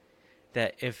is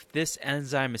that if this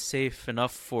enzyme is safe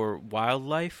enough for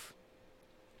wildlife,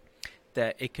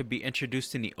 that it could be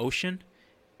introduced in the ocean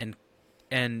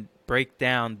and break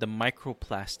down the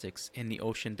microplastics in the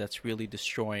ocean that's really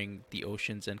destroying the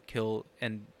oceans, and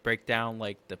break down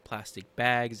like the plastic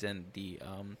bags and the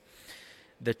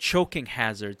choking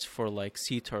hazards for like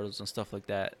sea turtles and stuff like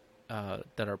that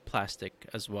that are plastic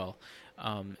as well.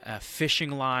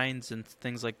 Fishing lines and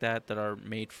things like that are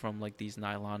made from like these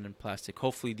nylon and plastic.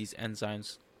 Hopefully these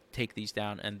enzymes take these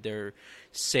down, and they're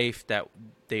safe, that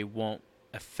they won't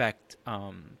affect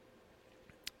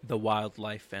the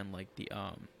wildlife and like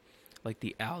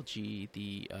the algae,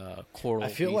 the coral. I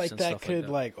feel like that could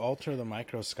like alter the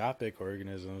microscopic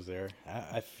organisms there.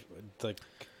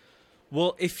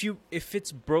 Well, if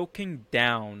it's broken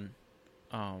down,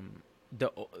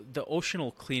 the ocean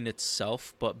will clean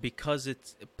itself, but because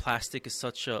plastic is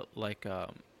such a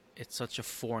it's such a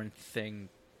foreign thing,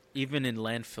 even in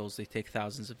landfills they take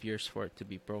thousands of years for it to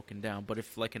be broken down. But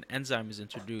if like an enzyme is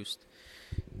introduced,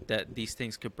 that these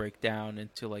things could break down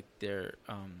into like their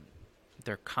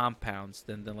compounds,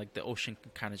 then like the ocean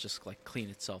can kind of just like clean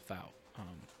itself out.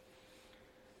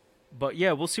 But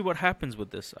yeah, we'll see what happens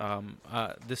with this.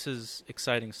 This is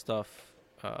exciting stuff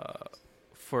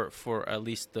for at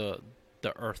least the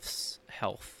Earth's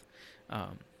health.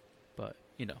 But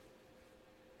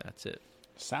that's it.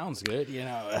 Sounds good.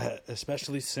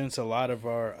 Especially since a lot of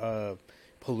our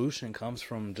pollution comes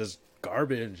from just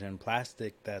garbage and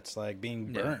plastic that's like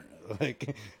being burnt.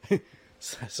 Like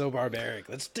so barbaric.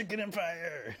 Let's stick it in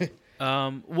fire.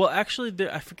 Well, actually,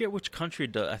 I forget which country.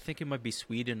 I think it might be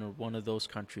Sweden or one of those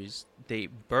countries. They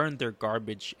burn their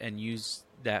garbage and use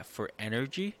that for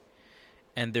energy,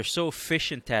 and they're so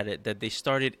efficient at it that they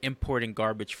started importing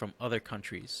garbage from other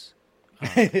countries.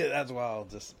 That's wild.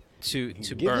 Just to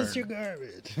give burn. us your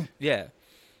garbage. Yeah.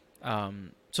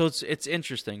 So it's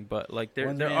interesting, but like there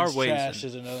are ways. Trash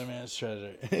is another man's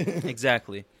treasure.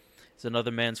 Exactly, it's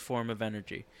another man's form of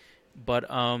energy, but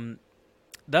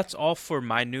that's all for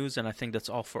my news, and I think that's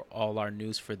all for all our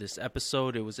news for this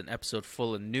episode. It was an episode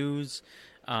full of news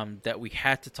that we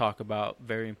had to talk about,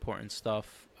 very important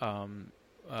stuff,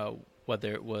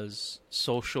 whether it was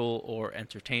social or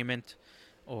entertainment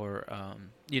or,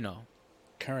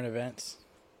 current events.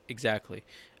 Exactly.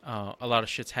 A lot of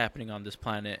shit's happening on this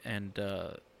planet, and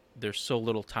there's so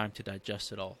little time to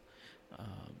digest it all.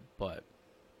 But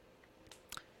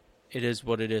it is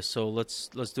what it is. So let's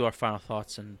do our final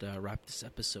thoughts and wrap this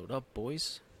episode up,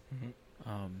 boys.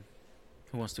 Mm-hmm.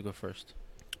 Who wants to go first?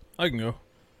 I can go.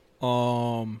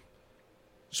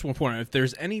 Just one point: if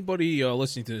there's anybody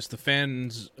listening to this, the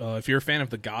fans, if you're a fan of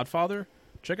The Godfather,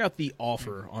 check out The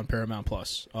Offer on Paramount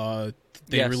Plus.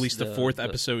 They released the fourth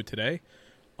episode today.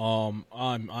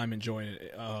 I'm enjoying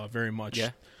it very much.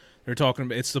 Yeah. They're talking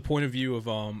about, it's the point of view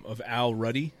of Al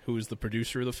Ruddy, who is the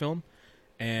producer of the film.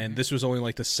 And this was only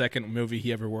like the second movie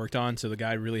he ever worked on, so the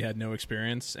guy really had no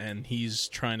experience, and he's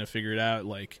trying to figure it out.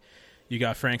 Like, you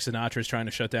got Frank Sinatra's trying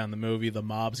to shut down the movie, the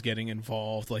mob's getting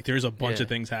involved. Like, there's a bunch of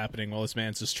things happening while this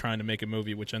man's just trying to make a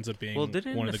movie, which ends up being one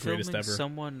of the greatest ever.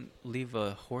 Someone leave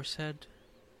a horse head?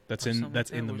 That's in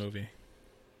the movie.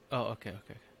 Oh, okay.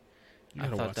 I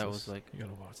thought that was like, you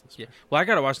gotta watch this. Yeah. Well, I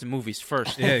gotta watch the movies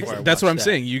first. Yeah, that's what I'm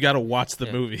saying. You gotta watch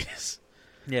the movies.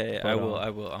 Yeah, but, I will.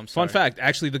 I'm Fun sorry. fact: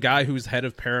 actually, the guy who's head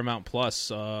of Paramount Plus,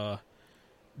 because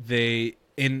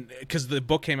the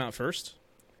book came out first,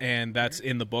 and that's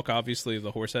in the book, obviously,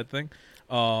 the horsehead thing.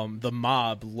 The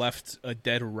mob left a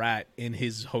dead rat in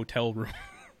his hotel room,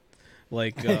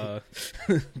 like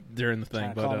during the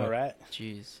thing. Call him a rat.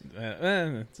 Jeez,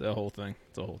 it's a whole thing.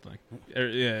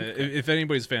 If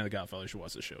anybody's a fan of The Godfather, you should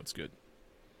watch the show. It's good.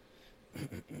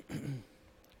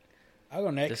 I'll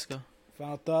go next. Disco?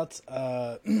 Final thoughts. So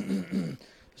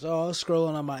I was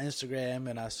scrolling on my Instagram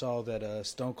and I saw that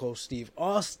Stone Cold Steve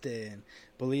Austin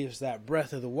believes that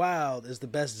Breath of the Wild is the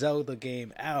best Zelda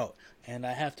game out, and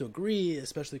I have to agree,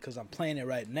 especially because I'm playing it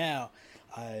right now.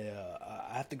 I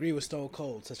have to agree with Stone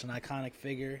Cold, such an iconic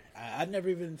figure. I'd never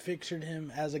even pictured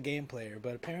him as a game player,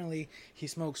 but apparently he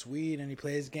smokes weed and he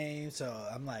plays games, so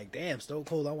I'm like, damn, Stone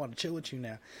Cold, I want to chill with you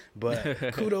now.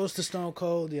 But kudos to Stone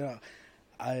Cold,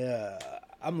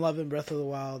 I'm loving Breath of the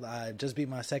Wild. I just beat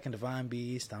my second Divine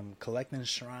Beast. I'm collecting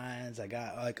shrines.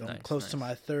 I'm close to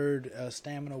my third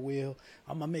stamina wheel.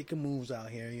 I'm making moves out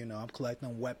here. I'm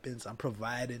collecting weapons. I'm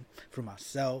providing for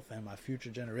myself and my future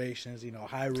generations.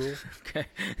 Hyrule. Okay.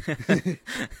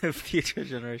 Future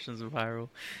generations of Hyrule.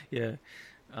 Yeah.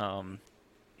 All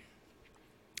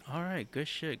right. Good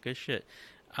shit.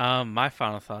 My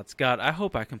final thoughts. God, I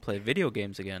hope I can play video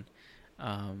games again.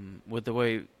 With the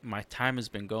way my time has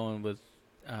been going with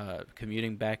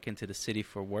commuting back into the city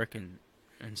for work and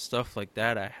stuff like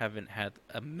that, I haven't had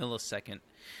a millisecond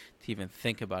to even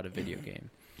think about a video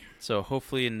game. So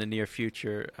hopefully in the near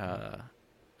future,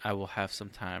 I will have some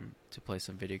time to play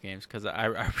some video games, because I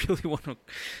really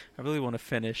want to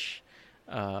finish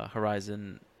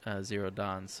Horizon Zero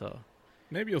Dawn. So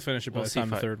maybe you'll finish it by the time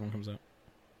the third one comes out.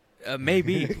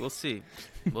 Maybe we'll see.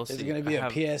 It's going to be a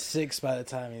PS6 by the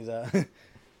time he's out.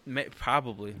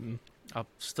 Probably. I'll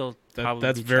still probably.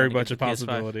 That's very much a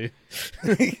possibility.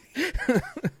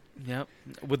 Yep.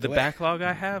 With the backlog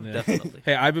I have, definitely.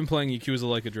 Hey, I've been playing Yakuza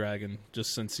Like a Dragon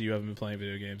just since you haven't been playing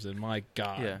video games, and my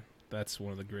God, that's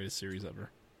one of the greatest series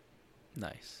ever.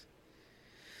 Nice.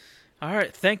 All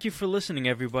right. Thank you for listening,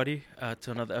 everybody,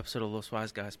 to another episode of Los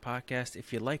Wise Guys podcast.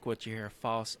 If you like what you hear,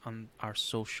 follow us on our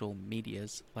social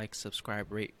medias. Like, subscribe,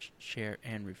 rate, share,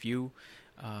 and review.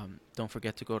 Don't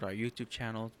forget to go to our YouTube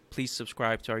channel. Please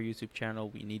subscribe to our YouTube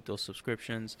channel. We need those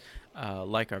subscriptions.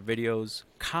 Like our videos.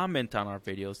 Comment on our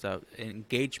videos.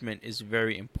 Engagement is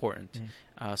very important.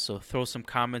 So throw some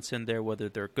comments in there, whether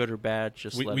they're good or bad.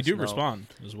 Just let us know. We do respond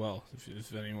as well,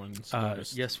 if anyone's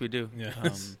noticed. Yes, we do.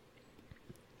 Yes.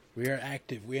 We are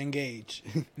active. We engage.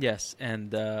 Yes,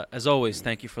 and as always,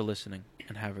 thank you for listening,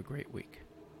 and have a great week.